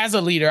 as a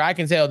leader, I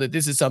can tell that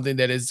this is something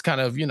that is kind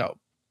of, when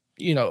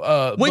she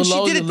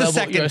did it the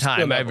second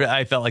time,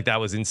 I felt like that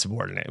was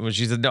insubordinate. When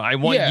she said, no, I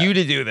want you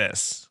to do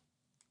this.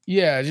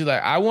 Yeah. She's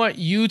like, I want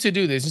you to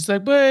do this. She's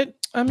like, but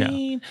I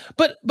mean,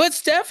 but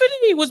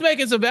Stephanie was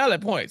making some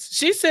valid points.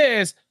 She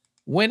says,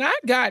 when I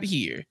got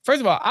here,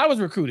 first of all, I was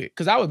recruited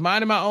because I was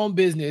minding my own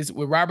business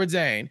with Robert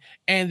Zane.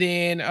 And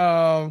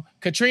then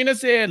Katrina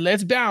said,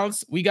 let's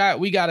bounce. We got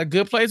a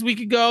good place we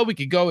could go. We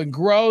could go and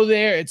grow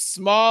there. It's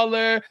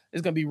smaller.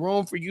 There's going to be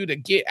room for you to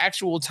get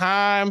actual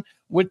time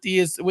with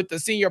the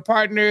senior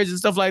partners and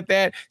stuff like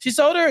that. She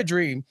sold her a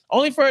dream,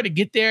 only for her to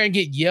get there and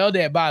get yelled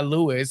at by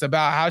Lewis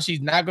about how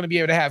she's not going to be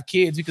able to have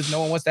kids because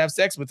no one wants to have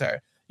sex with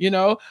her. You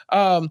know,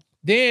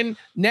 then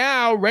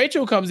now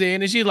Rachel comes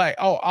in and she's like,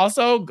 oh,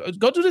 also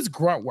go do this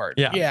grunt work.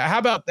 Yeah. How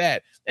about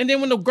that? And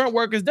then when the grunt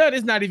work is done,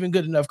 it's not even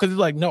good enough because it's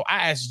like, no,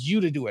 I asked you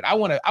to do it. I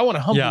want to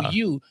humble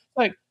you.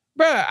 Like,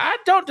 bruh, I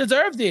don't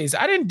deserve this.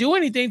 I didn't do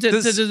anything to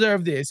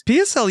deserve this.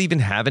 PSL even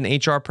have an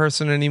HR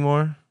person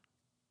anymore?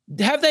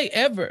 Have they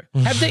ever?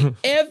 Have they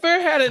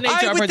ever had an HR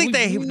person? I would think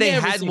they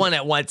had one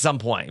at some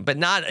point, but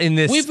not in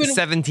this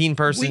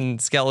 17-person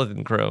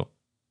skeleton crew.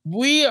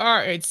 We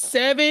are at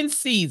 7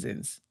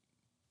 seasons.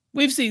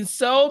 We've seen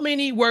so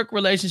many work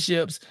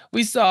relationships.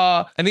 We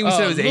saw. I think we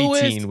said it was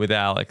Lewis, 18 with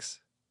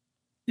Alex.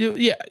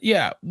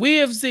 Yeah. We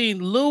have seen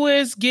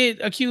Lewis get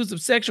accused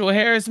of sexual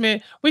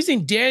harassment. We've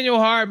seen Daniel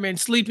Hardman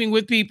sleeping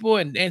with people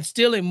and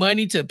stealing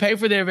money to pay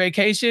for their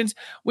vacations.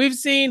 We've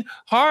seen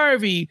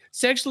Harvey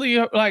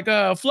sexually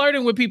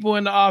flirting with people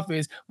in the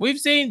office. We've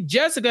seen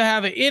Jessica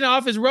have an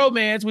in-office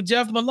romance with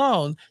Jeff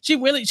Malone.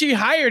 She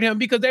hired him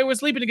because they were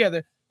sleeping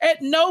together. At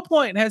no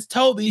point has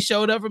Toby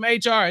showed up from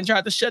HR and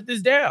tried to shut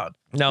this down.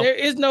 No. There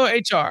is no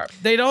HR.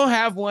 They don't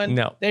have one.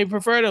 No. They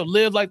prefer to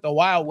live like the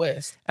Wild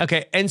West.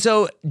 Okay. And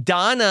so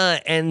Donna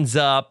ends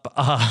up,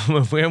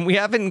 when we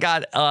haven't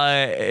got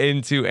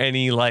into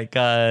any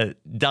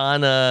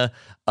Donna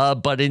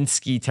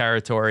Budinsky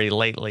territory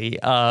lately.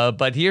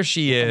 But here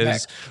she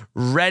is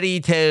ready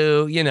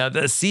to,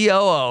 the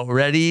COO,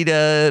 ready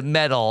to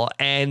meddle.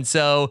 And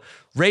so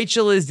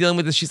Rachel is dealing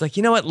with this. She's like,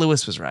 you know what?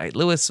 Lewis was right.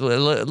 Lewis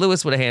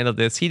would have handled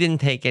this. He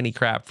didn't take any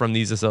crap from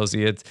these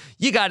associates.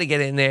 You got to get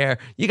in there.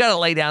 You got to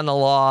lay down the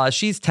law.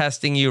 She's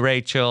testing you,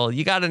 Rachel.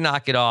 You got to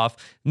knock it off.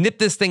 Nip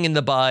this thing in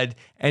the bud.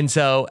 And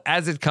so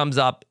as it comes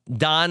up,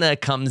 Donna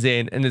comes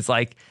in and it's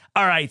like,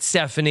 all right,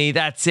 Stephanie,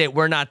 that's it.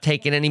 We're not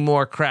taking any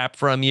more crap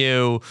from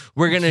you.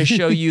 We're going to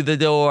show you the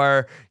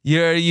door.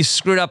 You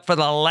screwed up for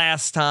the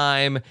last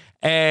time.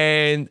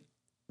 And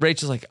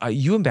Rachel's like,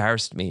 you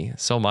embarrassed me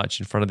so much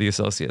in front of the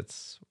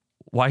associates.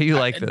 Why are you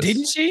like this?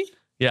 Didn't she?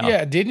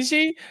 Yeah, didn't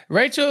she?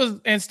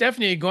 Rachel and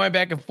Stephanie going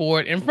back and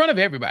forth in front of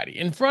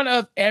everybody.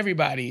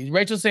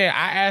 Rachel saying,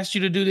 I asked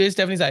you to do this.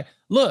 Stephanie's like,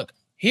 look,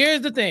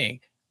 here's the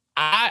thing.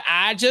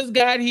 I just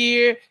got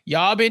here.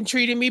 Y'all been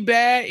treating me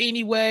bad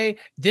anyway.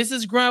 This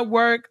is grunt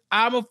work.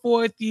 I'm a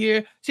 4th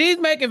year. She's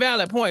making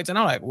valid points. And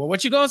I'm like, well,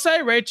 what you gonna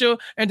say, Rachel?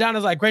 And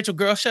Donna's like, Rachel,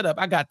 girl, shut up.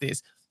 I got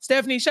this.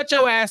 Stephanie, shut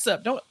your ass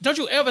up. Don't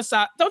you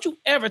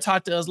ever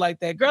talk to us like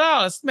that. Girl,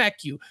 I'll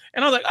smack you.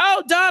 And I was like,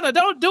 oh, Donna,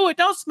 don't do it.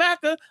 Don't smack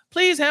her.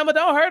 Please, Hammer,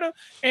 don't hurt her.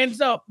 And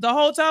so the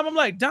whole time I'm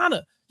like,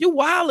 Donna, you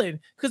wildin'.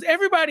 Because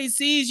everybody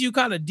sees you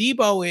kind of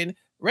deboing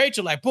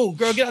Rachel, like, boom,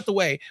 girl, get out the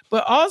way.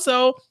 But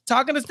also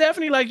talking to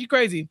Stephanie like you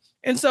crazy.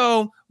 And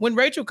so when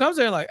Rachel comes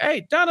there like,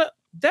 hey, Donna,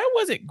 that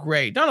wasn't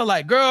great. Donna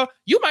like, girl,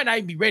 you might not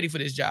even be ready for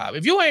this job.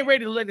 If you ain't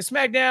ready to let it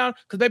smack down,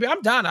 because baby,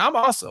 I'm Donna. I'm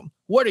awesome.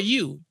 What are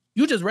you?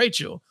 You just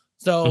Rachel.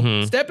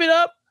 So step it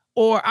up,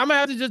 or I'm going to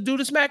have to just do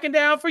the smacking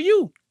down for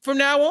you from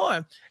now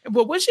on.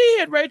 But when she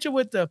hit Rachel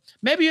with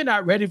maybe you're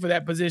not ready for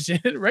that position,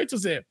 Rachel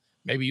said,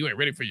 maybe you ain't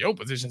ready for your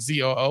position,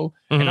 COO.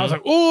 And I was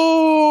like,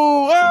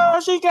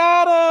 ooh, she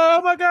got her.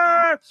 Oh, my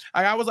God.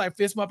 I was like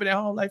fist bumping at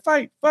home, like,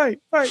 fight. But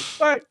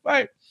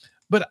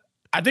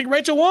I think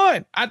Rachel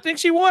won. I think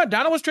she won.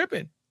 Donna was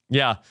tripping.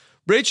 Yeah.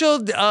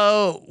 Rachel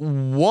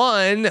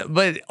won,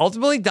 but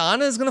ultimately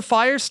Donna is going to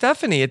fire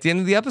Stephanie at the end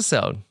of the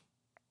episode.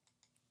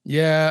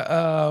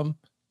 Yeah.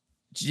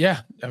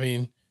 I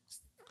mean,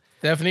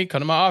 Stephanie, come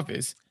to my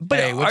office. But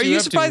hey, are you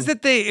surprised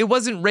that it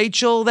wasn't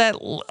Rachel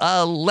that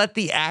let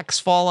the axe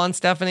fall on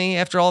Stephanie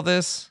after all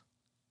this?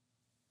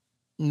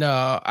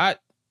 No, I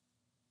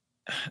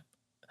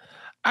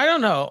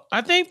don't know.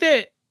 I think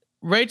that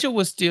Rachel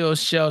was still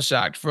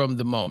shell-shocked from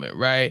the moment,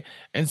 right?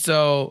 And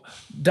so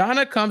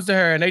Donna comes to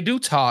her and they do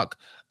talk,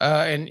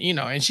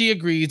 and she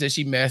agrees that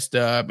she messed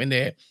up, and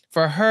that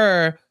for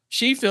her,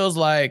 she feels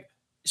like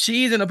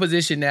she's in a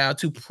position now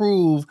to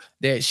prove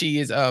that she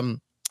is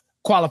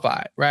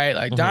qualified, right?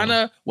 Like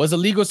Donna was a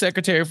legal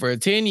secretary for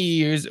 10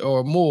 years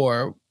or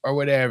more or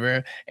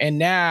whatever, and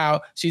now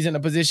she's in a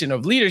position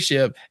of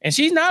leadership, and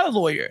she's not a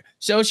lawyer,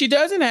 so she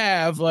doesn't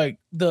have like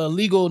the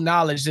legal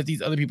knowledge that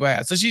these other people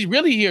have. So she's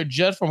really here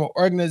just from an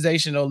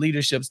organizational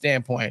leadership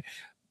standpoint.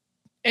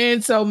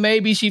 And so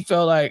maybe she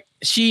felt like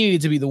she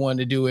needed to be the one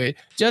to do it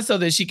just so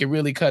that she could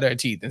really cut her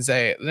teeth and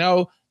say,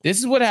 no, this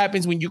is what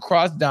happens when you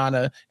cross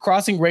Donna.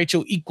 Crossing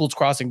Rachel equals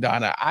crossing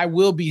Donna. I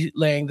will be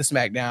laying the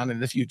smack down in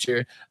the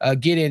future.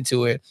 Get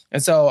into it.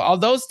 And so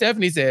although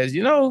Stephanie says,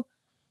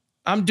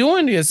 I'm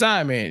doing the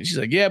assignment, she's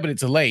like, yeah, but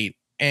it's late.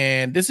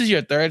 And this is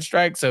your third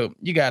strike, so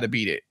you got to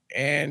beat it.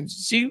 And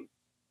she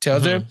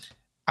tells her,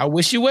 I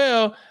wish you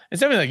well. And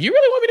Stephanie's like, you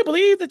really want me to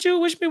believe that you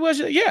wish me well?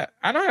 She's like, yeah,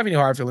 I don't have any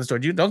hard feelings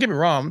toward you. Don't get me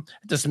wrong. I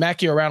had to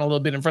smack you around a little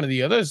bit in front of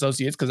the other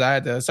associates because I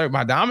had to assert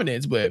my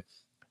dominance. But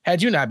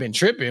had you not been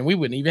tripping, we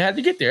wouldn't even have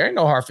to get there. Ain't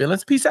no hard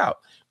feelings. Peace out.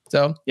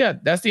 So, yeah,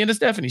 that's the end of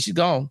Stephanie. She's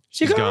gone.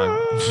 She's gone.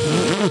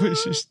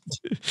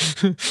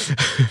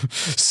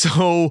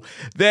 So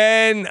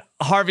then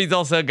Harvey's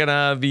also going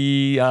to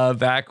be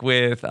back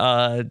with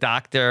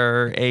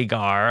Dr.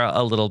 Agar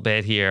a little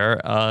bit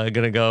here. Going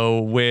to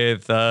go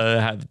with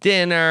have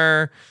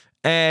dinner.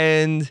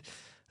 And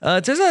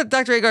it turns out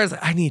Dr. Agar's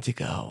like, I need to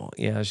go.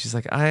 Yeah, she's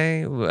like,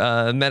 I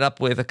met up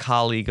with a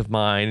colleague of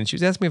mine, and she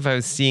was asking me if I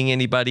was seeing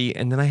anybody.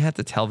 And then I had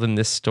to tell them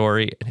this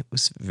story, and it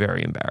was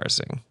very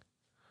embarrassing.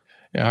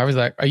 Yeah, I was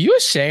like, are you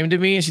ashamed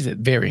of me? And she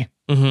said, very.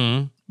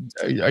 Are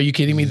you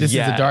kidding me? This is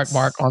a dark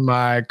mark on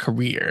my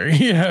career.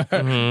 Yeah.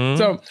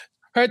 So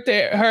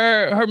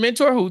her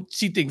mentor, who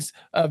she thinks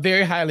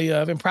very highly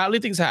of and proudly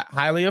thinks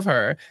highly of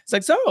her, it's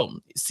like, so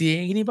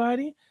seeing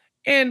anybody?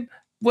 And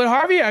what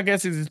Harvey, I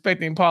guess, is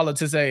expecting Paula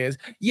to say is,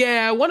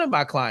 yeah, one of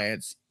my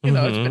clients,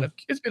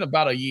 it's been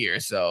about a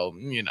year. So,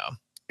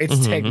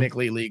 it's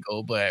technically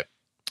legal, but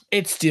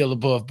it's still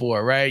above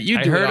board, right?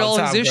 I heard all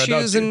his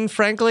issues, and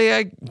frankly,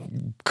 I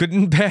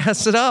couldn't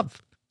pass it up.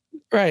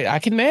 Right, I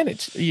can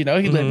manage. He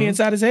let me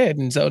inside his head,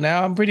 and so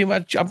now I'm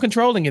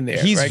controlling in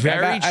there. He's right?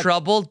 very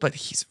troubled, but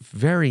he's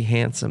very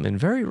handsome and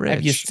very rich.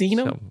 Have you seen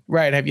him?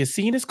 Right? Have you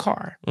seen his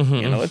car?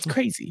 It's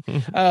crazy.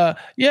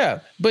 Yeah,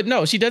 but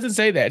no, she doesn't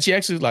say that. She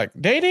actually is like,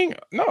 dating?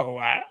 No,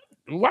 why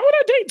would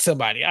I date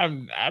somebody?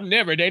 I'm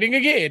never dating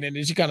again. And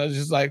then she kind of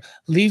just like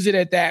leaves it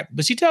at that.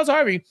 But she tells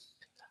Harvey,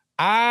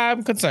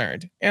 I'm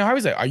concerned. And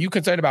Harvey's like, are you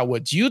concerned about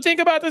what you think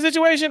about the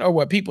situation or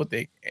what people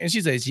think? And she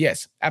says,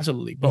 yes,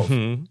 absolutely. Both.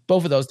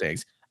 Both of those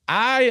things.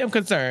 I am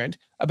concerned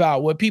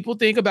about what people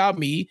think about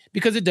me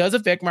because it does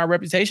affect my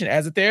reputation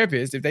as a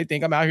therapist if they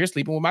think I'm out here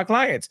sleeping with my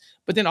clients.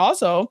 But then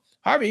also,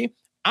 Harvey,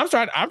 I'm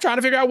trying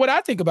to figure out what I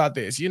think about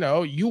this.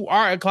 You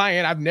are a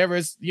client. I've never,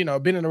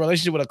 been in a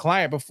relationship with a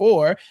client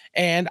before.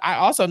 And I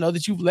also know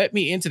that you've let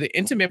me into the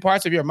intimate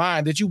parts of your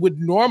mind that you would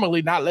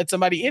normally not let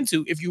somebody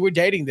into if you were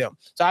dating them.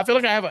 So I feel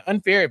like I have an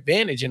unfair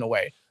advantage in a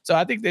way. So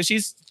I think that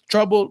she's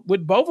troubled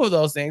with both of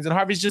those things. And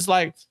Harvey's just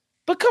like,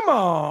 but come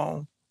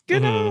on,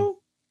 aren't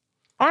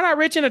I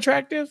rich and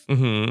attractive?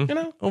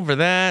 Over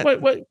that.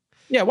 What?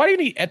 Yeah. Why do you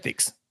need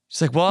ethics?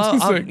 She's like, well,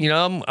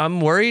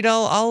 I'm worried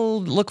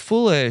I'll look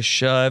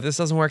foolish if this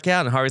doesn't work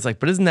out. And Harvey's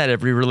like, but isn't that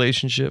every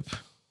relationship?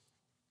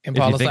 And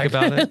Paula's think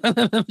about it.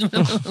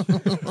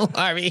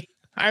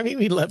 Harvey,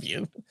 we love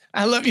you.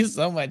 I love you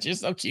so much. You're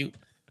so cute.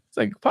 It's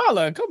like,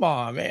 Paula, come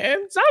on,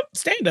 man. Stop,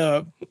 stand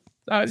up.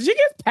 She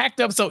gets packed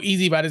up so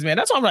easy by this man.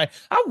 That's why I'm like,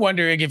 I'm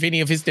wondering if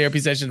any of his therapy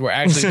sessions were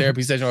actually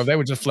therapy sessions or if they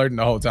were just flirting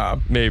the whole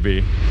time.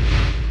 Maybe.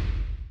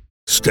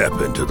 Step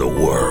into the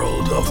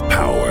world of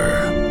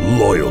power,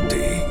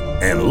 loyalty,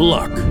 and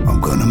luck. I'm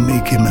gonna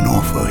make him an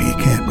offer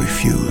he can't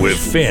refuse. With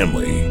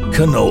family,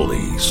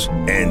 cannolis,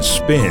 and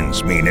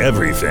spins mean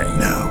everything.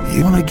 Now,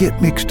 you wanna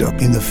get mixed up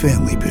in the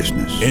family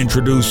business.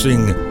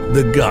 Introducing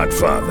The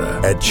Godfather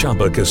at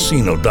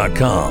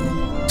ChumbaCasino.com.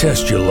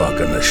 Test your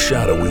luck in the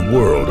shadowy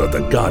world of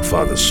The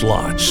Godfather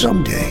slot.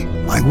 Someday,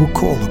 I will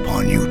call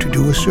upon you to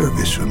do a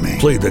service for me.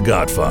 Play The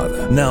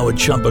Godfather, now at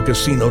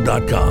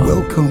ChumbaCasino.com.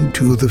 Welcome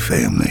to the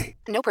family.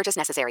 No purchase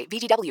necessary.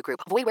 VGW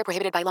Group. Void where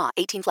prohibited by law.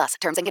 18+.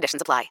 Terms and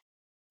conditions apply.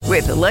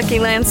 With the Lucky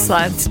Land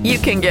Slots, you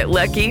can get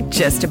lucky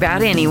just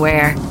about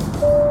anywhere.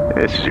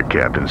 This is your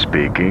captain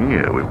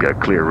speaking. We've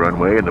got clear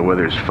runway and the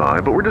weather's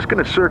fine, but we're just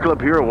going to circle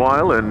up here a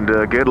while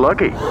and get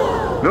lucky.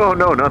 No,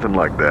 nothing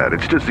like that.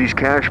 It's just these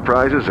cash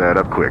prizes add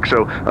up quick.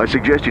 So I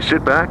suggest you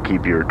sit back,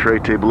 keep your tray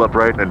table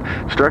upright, and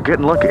start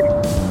getting lucky.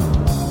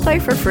 Play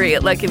for free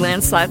at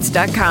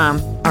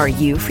LuckyLandSlots.com. Are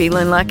you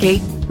feeling lucky?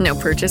 No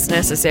purchase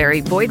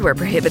necessary. Void where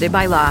prohibited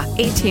by law.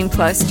 18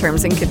 plus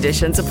terms and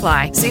conditions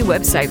apply. See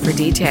website for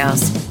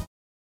details.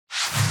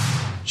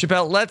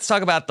 Chappelle, let's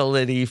talk about the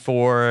Liddy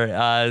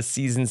for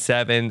season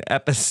 7,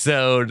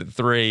 episode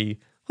 3.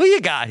 Who you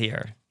got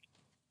here?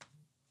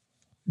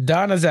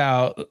 Donna's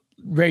out.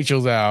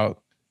 Rachel's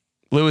out.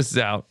 Lewis is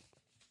out.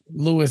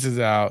 Lewis is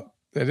out.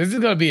 This is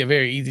going to be a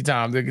very easy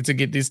time to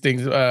get these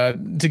things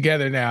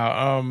together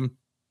now.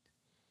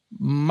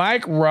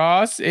 Mike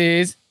Ross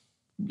has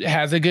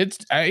a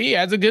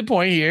good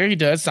point here. He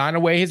does sign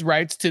away his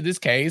rights to this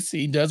case.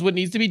 He does what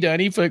needs to be done.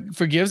 He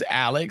forgives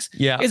Alex.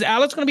 Yeah. Is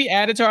Alex going to be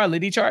added to our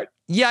Liddy chart?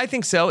 Yeah, I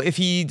think so. If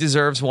he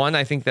deserves one,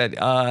 I think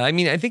that,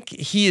 I think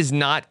he is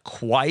not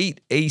quite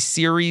a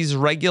series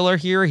regular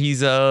here.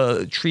 He's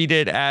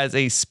treated as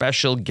a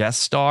special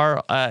guest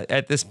star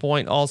at this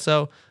point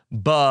also.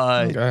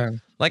 But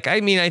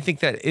I think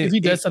that if he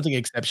does something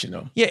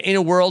exceptional. Yeah, in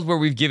a world where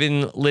we've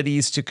given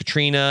Liddies to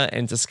Katrina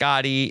and to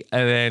Scotty,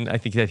 and then I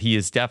think that he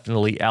is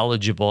definitely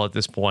eligible at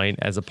this point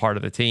as a part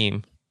of the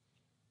team.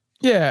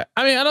 Yeah,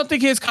 I don't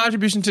think his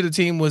contribution to the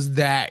team was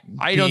that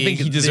I don't think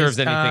he deserves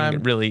anything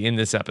time. really in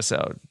this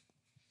episode.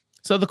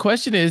 So the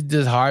question is,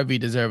 does Harvey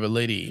deserve a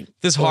Liddy?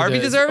 Does Harvey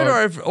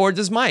deserve it, or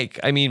does Mike?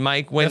 I mean,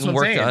 Mike went and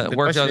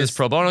worked on this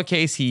pro bono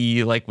case.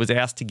 He was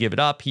asked to give it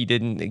up. He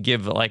didn't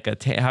give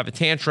have a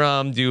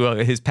tantrum, do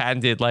his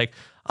patented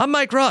I'm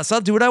Mike Ross.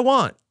 I'll do what I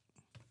want.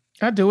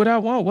 I do what I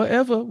want.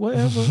 Whatever.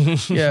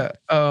 Yeah.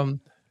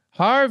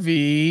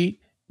 Harvey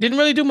didn't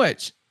really do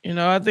much.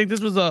 I think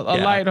this was a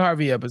light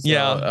Harvey episode.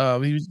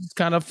 Yeah. He was just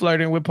kind of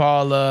flirting with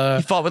Paula.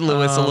 He fought with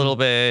Lewis a little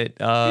bit.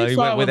 He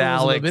went with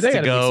Alex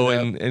to go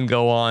and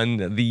go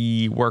on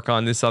the work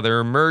on this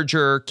other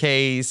merger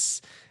case.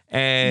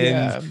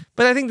 But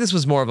I think this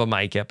was more of a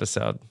Mike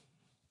episode.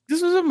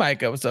 This was a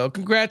Mike episode.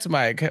 Congrats,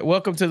 Mike.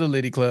 Welcome to the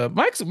Liddy Club.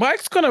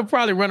 Mike's gonna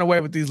probably run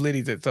away with these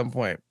Liddies at some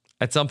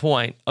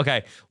point.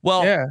 Okay.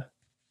 Well,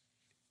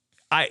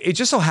 it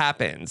just so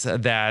happens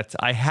that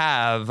I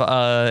have,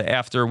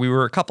 after we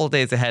were a couple of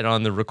days ahead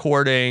on the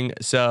recording,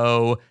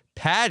 so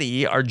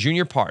Patty, our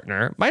junior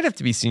partner, might have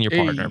to be senior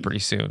partner pretty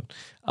soon.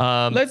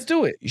 Let's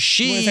do it.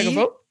 You wanna take a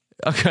vote?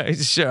 Okay,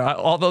 sure.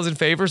 All those in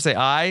favor say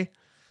aye.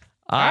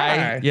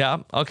 Aye.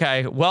 Yeah.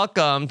 Okay.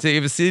 Welcome to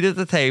have a seat at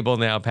the table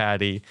now,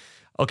 Patty.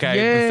 Okay.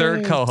 Yes. The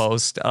third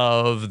co-host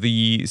of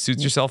the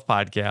Suits Yourself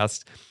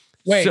podcast.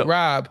 Wait,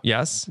 Rob.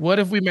 Yes. What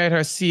if we made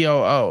her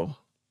COO?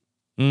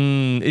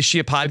 Is she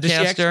a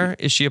podcaster?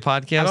 Is she a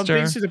podcaster? I don't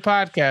think she's a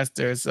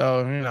podcaster,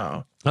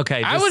 so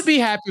Okay. I would be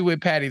happy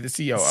with Patty, the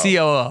COO.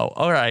 COO.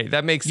 All right.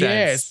 That makes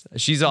sense.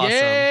 Yes. She's awesome.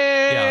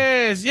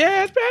 Yes.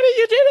 Yes, Patty,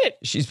 you did it.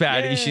 She's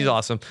Patty. Yes. She's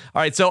awesome.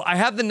 All right. So I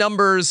have the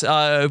numbers.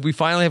 We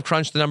finally have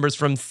crunched the numbers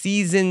from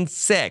season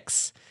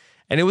 6.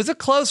 And it was a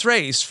close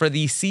race for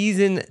the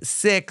season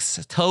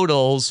 6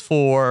 totals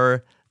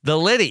for the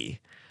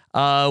Liddy,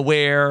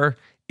 where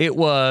it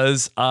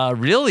was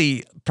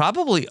really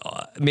probably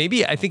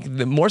maybe I think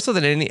more so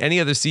than any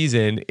other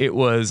season, it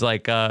was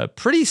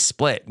pretty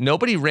split.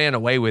 Nobody ran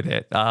away with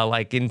it.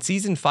 In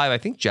season 5, I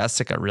think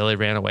Jessica really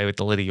ran away with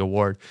the Liddy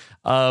Award.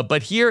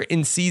 But here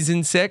in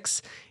season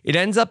 6, it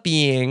ends up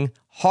being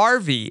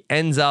Harvey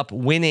ends up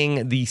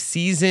winning the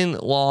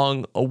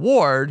season-long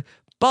award,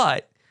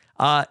 but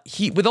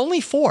he with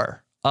only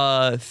 4.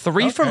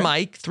 3 for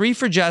Mike, 3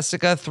 for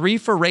Jessica, 3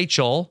 for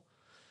Rachel,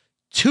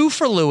 2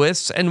 for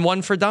Lewis, and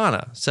 1 for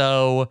Donna.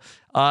 So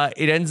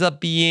it ends up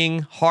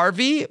being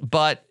Harvey,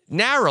 but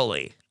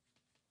narrowly.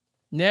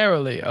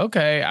 Narrowly.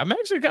 Okay. I'm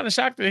actually kind of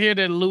shocked to hear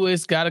that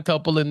Lewis got a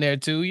couple in there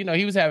too.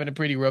 He was having a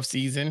pretty rough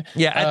season.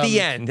 Yeah, at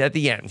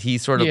the end, he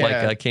sort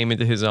of came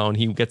into his own.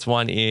 He gets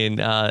one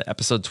in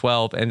episode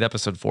 12 and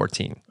episode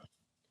 14.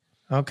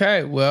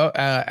 Okay. Well,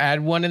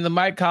 add 1 in the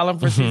Mike column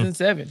for season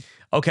 7.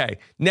 Okay.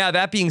 Now,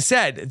 that being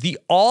said, the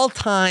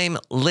all-time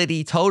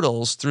Liddy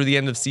totals through the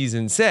end of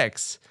season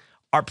 6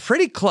 are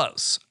pretty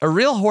close. A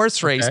real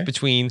horse race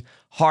between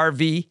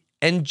Harvey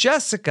and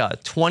Jessica.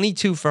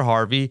 22 for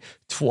Harvey,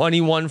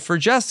 21 for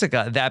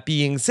Jessica. That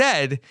being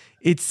said,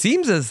 it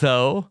seems as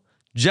though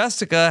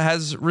Jessica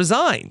has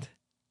resigned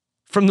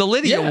from the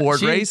Liddy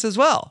Award race as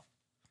well.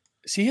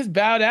 She has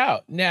bowed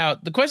out. Now,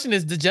 the question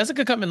is, did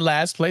Jessica come in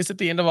last place at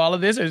the end of all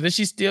of this, or does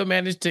she still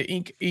manage to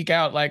eke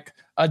out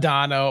a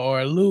Donna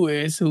or a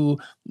Lewis, who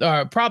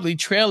are probably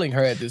trailing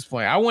her at this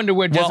point? I wonder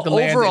where Jessica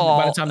landed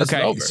by the time this is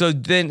over. So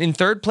then in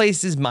third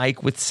place is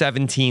Mike with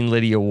 17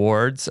 Liddy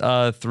Awards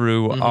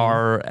through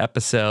our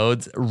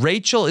episodes.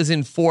 Rachel is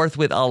in 4th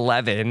with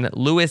 11.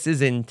 Lewis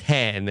is in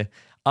 10.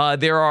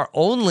 There are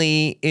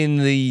only in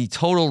the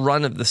total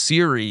run of the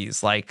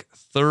series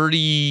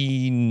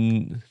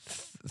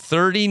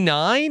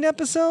 39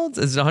 episodes.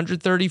 Is it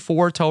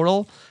 134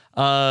 total?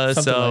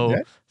 So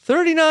like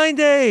 39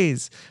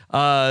 days.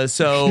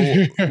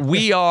 So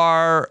we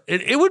are,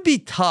 it would be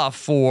tough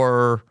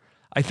for,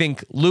 I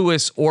think,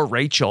 Lewis or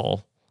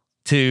Rachel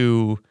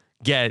to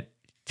get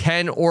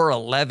 10 or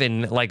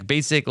 11,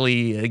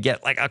 basically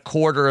get a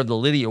quarter of the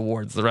Liddy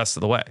Awards the rest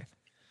of the way.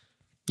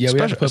 Yeah,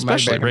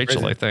 especially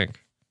Rachel, I think.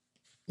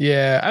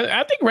 Yeah,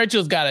 I think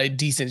Rachel's got a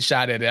decent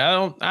shot at it.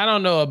 I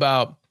don't know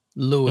about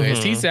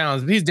Lewis. He's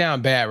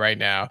down bad right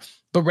now.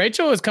 But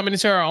Rachel is coming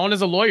into her own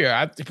as a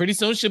lawyer. Pretty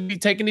soon she'll be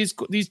taking these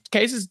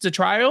cases to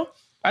trial.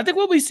 I think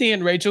we'll be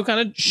seeing Rachel kind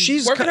of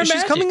she's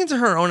coming into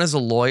her own as a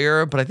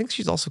lawyer, but I think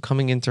she's also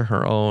coming into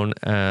her own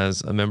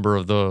as a member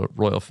of the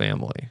royal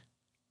family.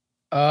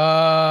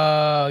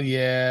 Oh,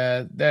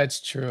 yeah,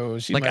 that's true.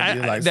 She might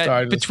be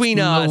that between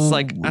us,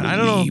 like I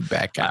don't know.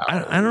 Back out.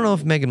 I don't know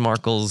if Meghan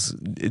Markle's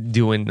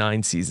doing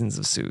 9 seasons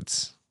of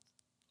Suits.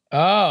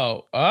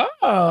 Oh,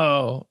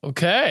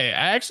 okay.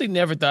 I actually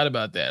never thought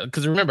about that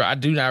because remember, I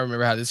do not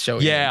remember how this show.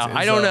 Yeah, ends.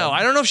 I don't know.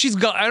 I don't know if she's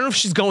I don't know if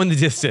she's going the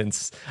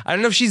distance. I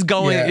don't know if she's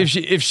going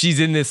if she's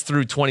in this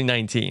through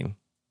 2019.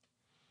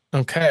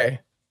 Okay.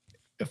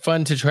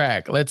 Fun to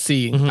track. Let's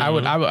see.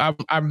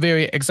 I'm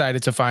very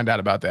excited to find out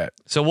about that.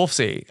 So we'll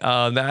see.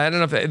 I don't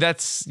know if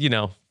that's, I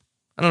don't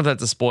know if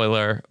that's a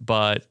spoiler,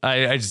 but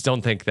I just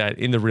don't think that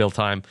in the real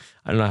time,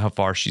 I don't know how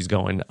far she's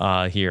going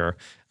here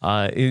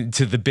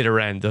to the bitter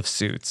end of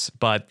Suits.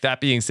 But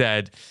that being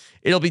said,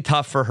 it'll be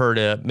tough for her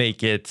to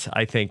make it,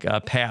 I think,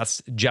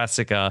 past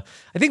Jessica.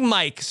 I think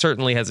Mike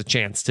certainly has a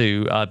chance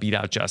to beat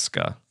out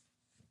Jessica.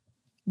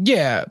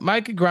 Yeah,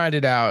 Mike could grind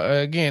it out.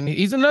 Again,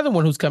 he's another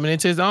one who's coming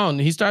into his own.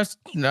 He starts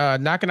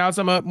knocking out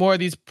some more of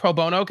these pro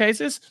bono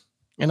cases,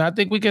 and I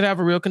think we could have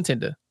a real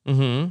contender.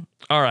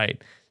 All right.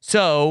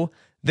 So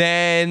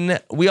then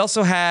we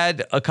also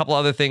had a couple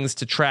other things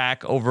to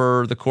track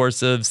over the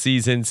course of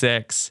season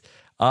 6.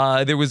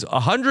 There was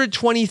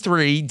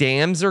 123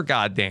 dams or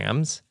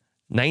goddams,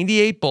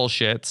 98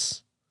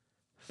 bullshits,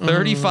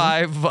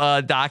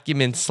 35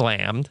 documents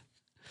slammed.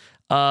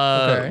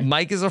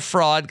 Mike is a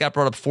fraud, got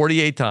brought up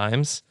 48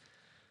 times.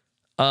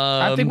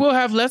 I think we'll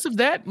have less of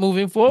that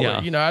moving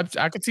forward. Yeah.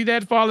 I could see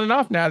that falling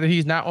off now that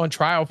he's not on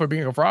trial for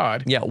being a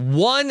fraud. Yeah,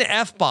 one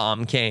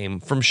F-bomb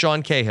came from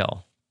Sean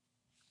Cahill.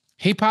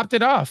 He popped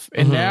it off,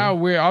 and now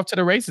we're off to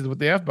the races with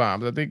the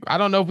F-bombs. I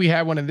don't know if we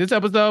had one in this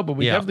episode, but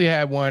we definitely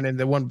had one in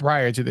the one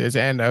prior to this,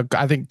 and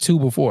I think 2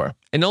 before.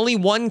 And only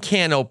one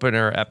can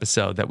opener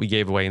episode that we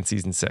gave away in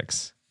season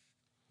 6.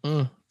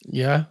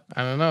 Yeah,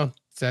 I don't know.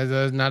 Says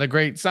it's not a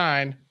great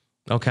sign.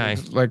 Okay.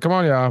 It's like, come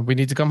on, y'all. We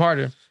need to come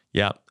harder.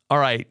 Yeah. All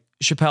right.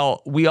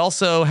 Chappelle, we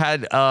also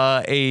had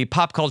a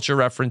pop culture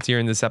reference here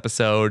in this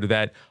episode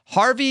that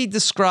Harvey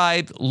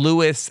described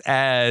Lewis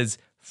as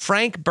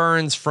Frank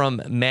Burns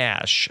from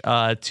MASH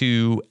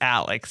to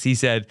Alex. He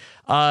said,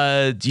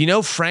 do you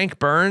know Frank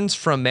Burns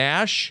from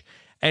MASH?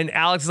 And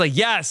Alex is like,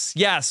 yes,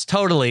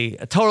 totally,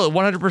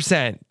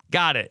 100%.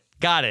 Got it.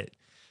 I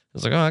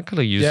was like, I could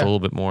have used a little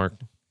bit more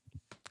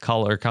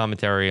color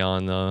commentary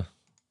on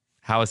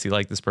how is he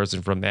like this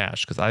person from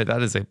MASH? Because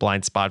that is a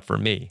blind spot for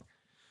me.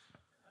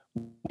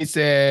 He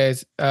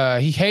says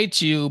he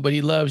hates you, but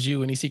he loves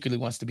you, and he secretly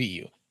wants to beat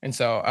you. And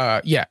so,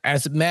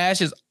 as MASH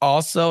is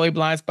also a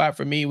blind spot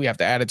for me, we have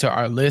to add it to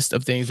our list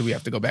of things that we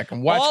have to go back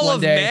and watch one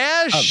day.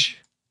 All of MASH?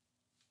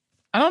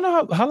 I don't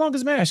know how long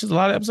is MASH? Is a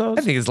lot of episodes?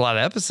 I think it's a lot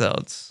of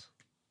episodes.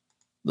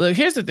 Look,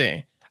 here's the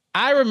thing.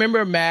 I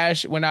remember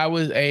MASH when I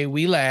was a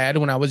wee lad,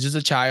 when I was just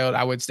a child.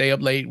 I would stay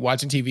up late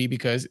watching TV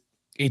because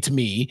it's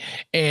me.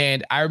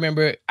 And I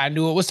remember I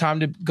knew it was time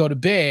to go to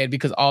bed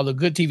because all the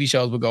good TV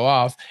shows would go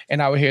off,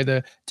 and I would hear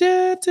the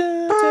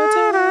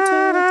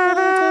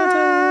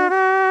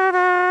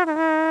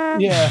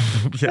yeah.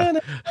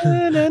 And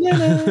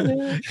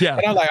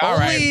I'm like, all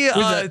right.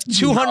 Only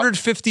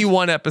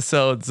 251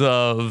 episodes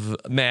of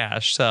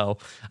MASH. So,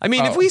 I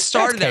mean, if we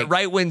started it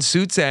right when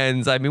Suits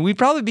ends, I mean, we'd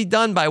probably be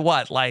done by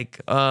what? By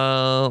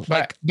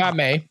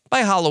May. By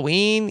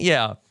Halloween?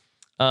 Yeah.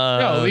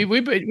 No,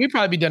 we'd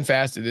probably be done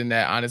faster than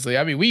that, honestly.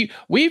 I mean, we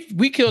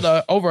killed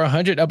over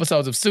 100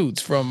 episodes of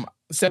Suits from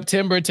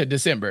September to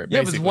December. Basically.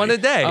 Yeah, it was one a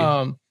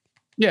day.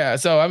 Yeah,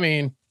 so I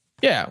mean,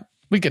 yeah,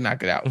 we could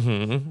knock it out.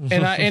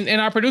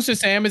 And our producer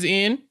Sam is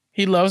in.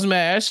 He loves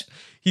MASH.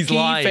 He's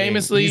lying.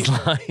 Famously,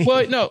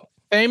 well, no,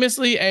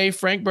 famously a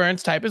Frank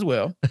Burns type as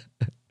well.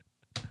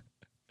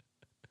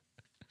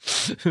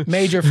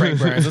 Major Frank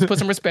Burns. Let's put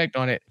some respect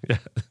on it. Yeah.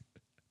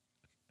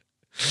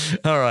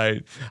 All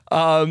right.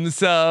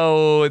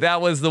 So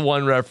that was the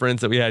one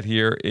reference that we had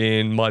here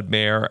in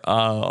Mudmare.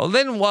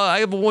 Then I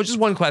have just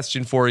one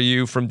question for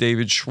you from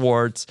David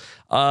Schwartz.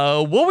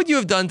 What would you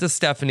have done to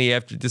Stephanie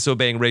after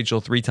disobeying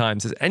Rachel 3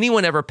 times? Has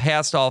anyone ever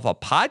passed off a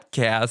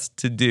podcast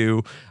to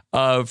do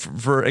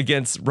for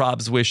against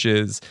Rob's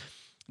wishes?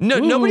 No,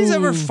 nobody's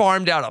ever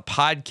farmed out a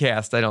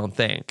podcast, I don't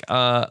think.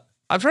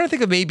 I'm trying to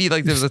think of maybe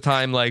like there was a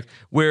time like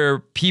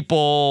where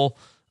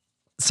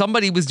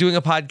somebody was doing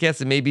a podcast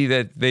and maybe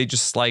that they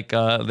just like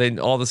then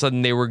all of a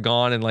sudden they were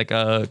gone and like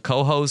a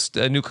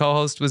new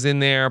co-host was in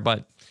there,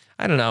 but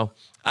I don't know.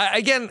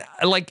 Again,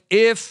 like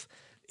if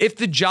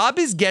the job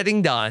is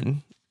getting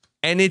done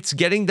and it's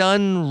getting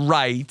done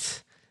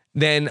right,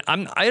 then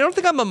I don't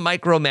think I'm a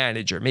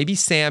micromanager. Maybe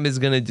Sam is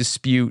going to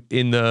dispute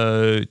in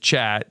the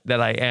chat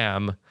that I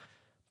am,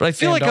 but I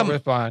feel Sam,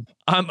 like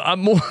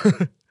I'm more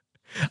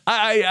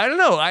I don't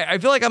know. I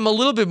feel like I'm a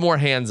little bit more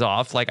hands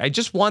off. Like I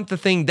just want the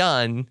thing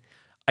done.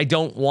 I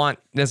don't want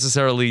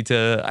necessarily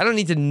to, I don't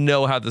need to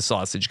know how the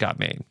sausage got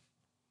made.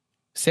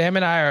 Sam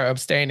and I are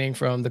abstaining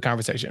from the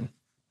conversation.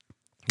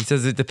 He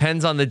says it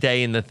depends on the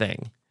day and the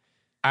thing.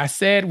 I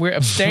said we're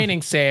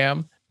abstaining,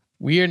 Sam.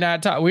 We are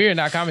not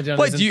commenting on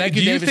What, this. do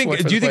you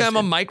think I'm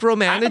a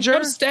micromanager?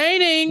 I'm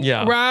abstaining,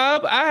 Yeah.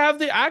 Rob.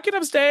 I can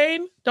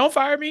abstain. Don't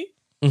fire me.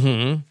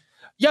 Mm-hmm.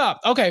 Yeah.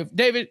 Okay,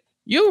 David,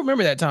 you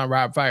remember that time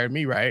Rob fired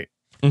me, right?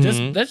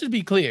 Mm-hmm. Let's just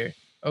be clear.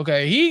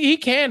 Okay, he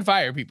can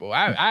fire people.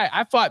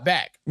 I fought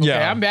back. Okay?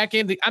 Yeah. I'm back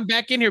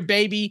in here,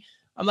 baby.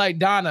 I'm like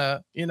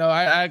Donna.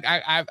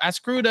 I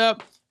screwed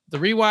up. The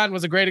rewind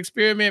was a great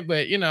experiment,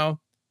 but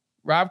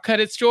Rob cut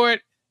it short.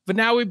 But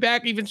now we're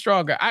back even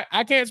stronger.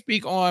 I can't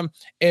speak on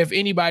if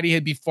anybody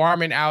had be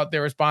farming out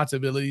their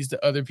responsibilities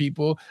to other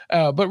people.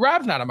 But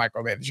Rob's not a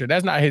micromanager.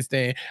 That's not his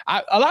thing.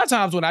 A lot of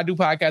times when I do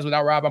podcasts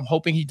without Rob, I'm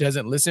hoping he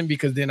doesn't listen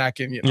because then I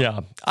can,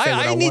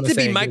 I need to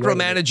be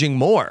micromanaging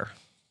more.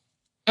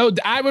 Oh,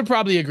 I would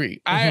probably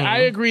agree. I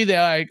agree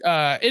that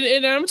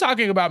and I'm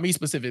talking about me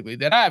specifically,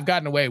 that I have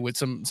gotten away with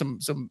some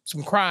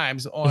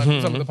crimes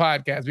on some of the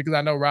podcasts because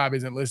I know Rob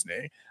isn't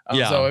listening.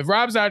 So if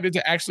Rob started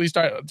to actually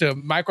start to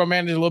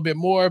micromanage a little bit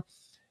more,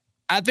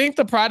 I think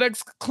the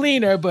product's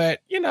cleaner.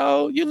 But you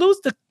lose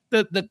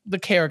the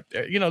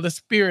character, the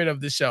spirit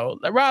of the show.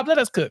 Like, Rob, let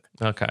us cook.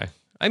 Okay.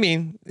 I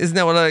mean, isn't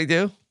that what I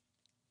do?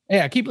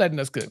 Yeah, keep letting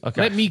us cook.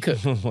 Okay. Let me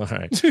cook. All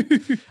right.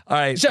 All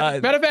right.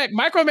 Matter of fact,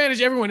 micromanage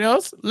everyone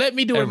else. Let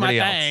me do my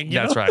thing.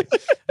 That's right.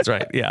 That's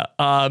right. Yeah.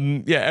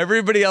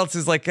 Everybody else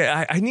is like,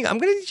 I'm going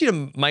to need you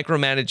to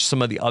micromanage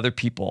some of the other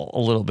people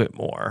a little bit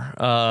more.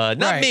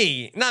 Not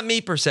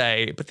me per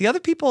se, but the other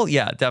people.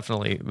 Yeah,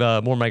 definitely.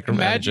 More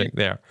micromanaging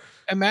there.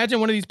 Imagine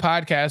one of these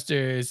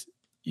podcasters,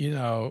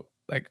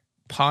 like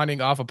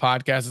pawning off a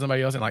podcast to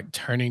somebody else and like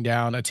turning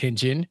down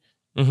attention.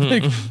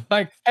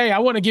 Like, hey, I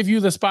want to give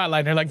you the spotlight.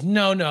 And they're like,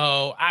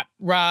 no,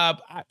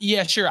 Rob,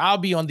 yeah, sure, I'll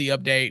be on the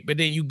update. But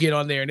then you get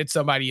on there and it's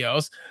somebody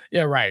else.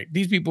 Yeah, right.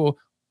 These people,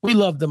 we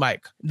love the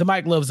mic. The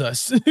mic loves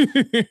us.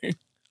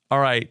 All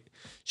right,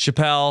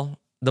 Chappelle,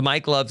 the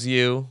mic loves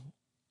you.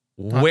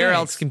 Where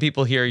else can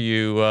people hear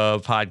you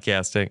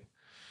podcasting?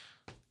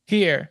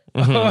 Here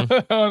on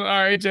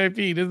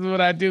RHAP. This is what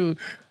I do.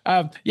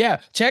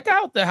 Check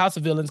out the House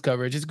of Villains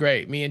coverage. It's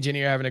great. Me and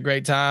Jenny are having a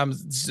great time.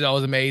 So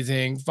it's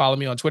amazing. Follow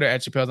me on Twitter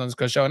at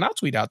Chappelle's_show, and I'll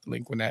tweet out the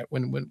link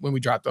when we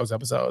drop those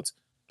episodes.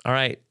 All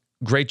right.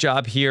 Great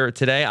job here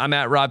today. I'm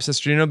at Rob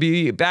Sestrino.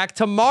 Be back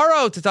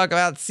tomorrow to talk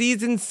about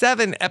season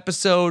 7,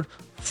 episode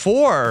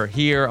 4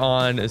 here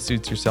on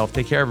Suits Yourself.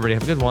 Take care, everybody.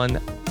 Have a good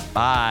one.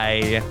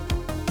 Bye.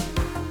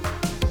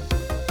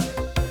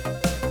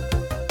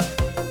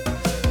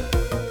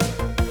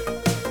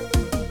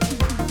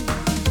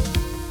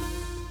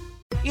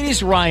 It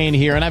is Ryan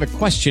here, and I have a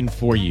question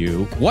for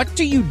you. What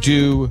do you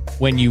do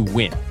when you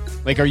win?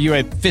 Like, are you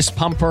a fist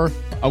pumper,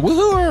 a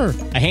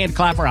woohooer, a hand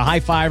clapper, a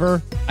high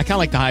fiver? I kind of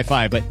like the high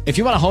five, but if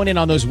you want to hone in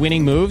on those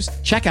winning moves,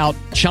 check out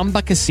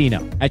Chumba Casino.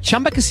 At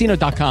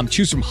ChumbaCasino.com,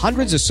 choose from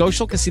hundreds of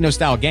social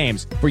casino-style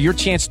games for your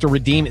chance to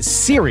redeem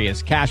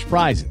serious cash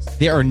prizes.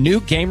 There are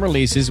new game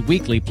releases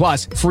weekly,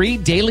 plus free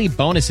daily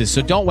bonuses.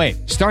 So don't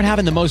wait. Start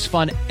having the most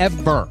fun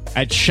ever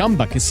at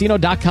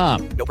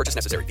ChumbaCasino.com. No purchase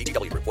necessary.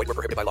 VGW. Void were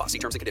prohibited by law. See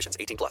terms and conditions.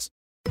 18+.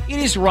 It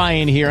is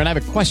Ryan here, and I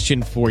have a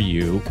question for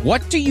you.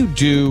 What do you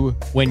do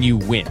when you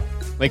win?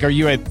 Like, are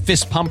you a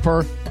fist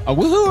pumper, a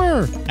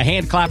woohooer, a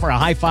hand clapper, a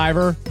high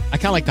fiver? I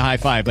kind of like the high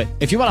five, but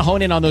if you want to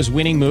hone in on those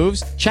winning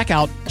moves, check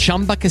out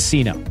Chumba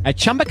Casino. At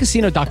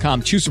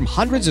ChumbaCasino.com, choose from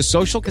hundreds of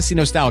social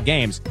casino-style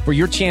games for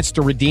your chance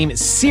to redeem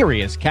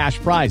serious cash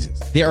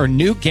prizes. There are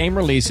new game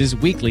releases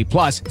weekly,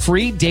 plus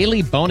free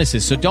daily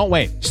bonuses. So don't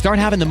wait. Start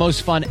having the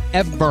most fun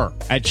ever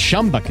at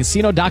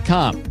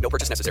ChumbaCasino.com. No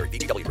purchase necessary.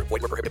 VGW. Void were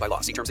prohibited by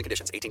law. See terms and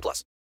conditions.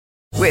 18+.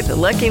 With the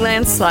Lucky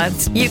Land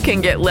Slots, you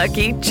can get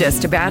lucky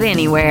just about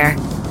anywhere.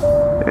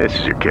 This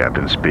is your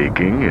captain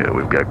speaking.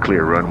 We've got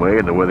clear runway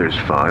and the weather's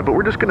fine, but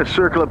we're just going to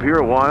circle up here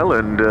a while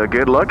and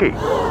get lucky.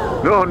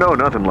 No,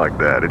 nothing like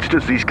that. It's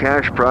just these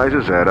cash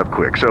prizes add up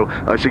quick. So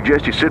I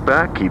suggest you sit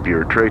back, keep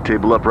your tray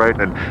table upright,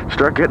 and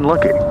start getting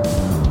lucky.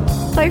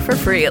 Play for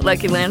free at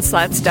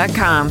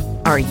LuckyLandSlots.com.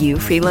 Are you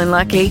feeling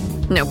lucky?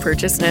 No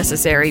purchase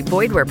necessary.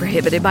 Void where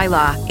prohibited by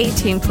law.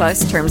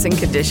 18+ terms and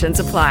conditions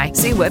apply.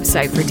 See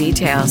website for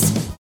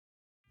details.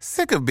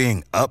 Sick of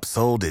being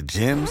upsold at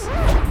gyms?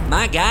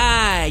 My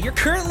guy, you're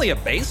currently a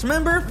base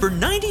member? For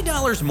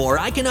 $90 more,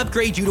 I can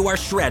upgrade you to our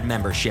Shred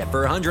membership.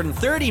 For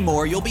 $130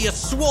 more, you'll be a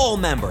Swole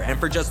member. And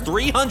for just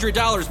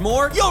 $300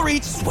 more, you'll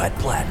reach Sweat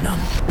Platinum.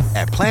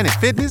 At Planet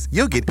Fitness,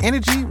 you'll get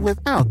energy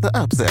without the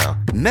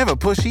upsell. Never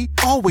pushy,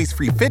 always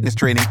free fitness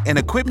training and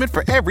equipment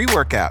for every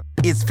workout.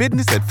 It's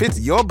fitness that fits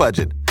your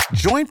budget.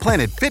 Join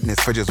Planet Fitness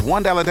for just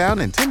 $1 down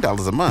and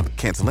 $10 a month.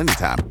 Cancel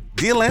anytime.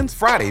 Deal ends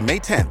Friday, May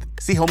 10th.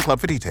 See Home Club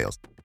for details.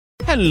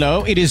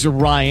 Hello, it is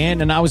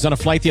Ryan, and I was on a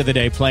flight the other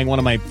day playing one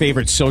of my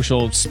favorite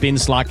social spin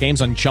slot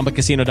games on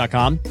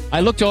ChumbaCasino.com.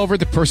 I looked over at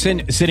the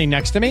person sitting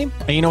next to me,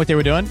 and you know what they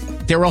were doing?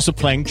 They were also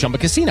playing Chumba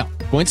Casino.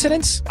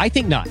 Coincidence? I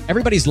think not.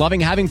 Everybody's loving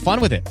having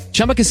fun with it.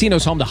 Chumba Casino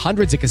is home to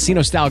hundreds of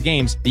casino-style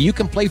games that you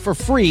can play for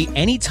free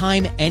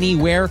anytime,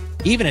 anywhere,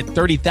 even at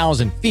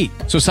 30,000 feet.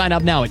 So sign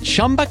up now at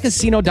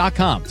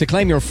ChumbaCasino.com to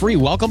claim your free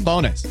welcome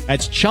bonus.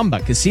 That's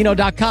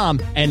ChumbaCasino.com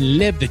and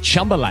live the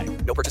Chumba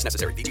life. No purchase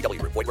necessary. VGW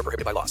Group. Void where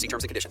prohibited by law. See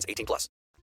terms and conditions. 18+.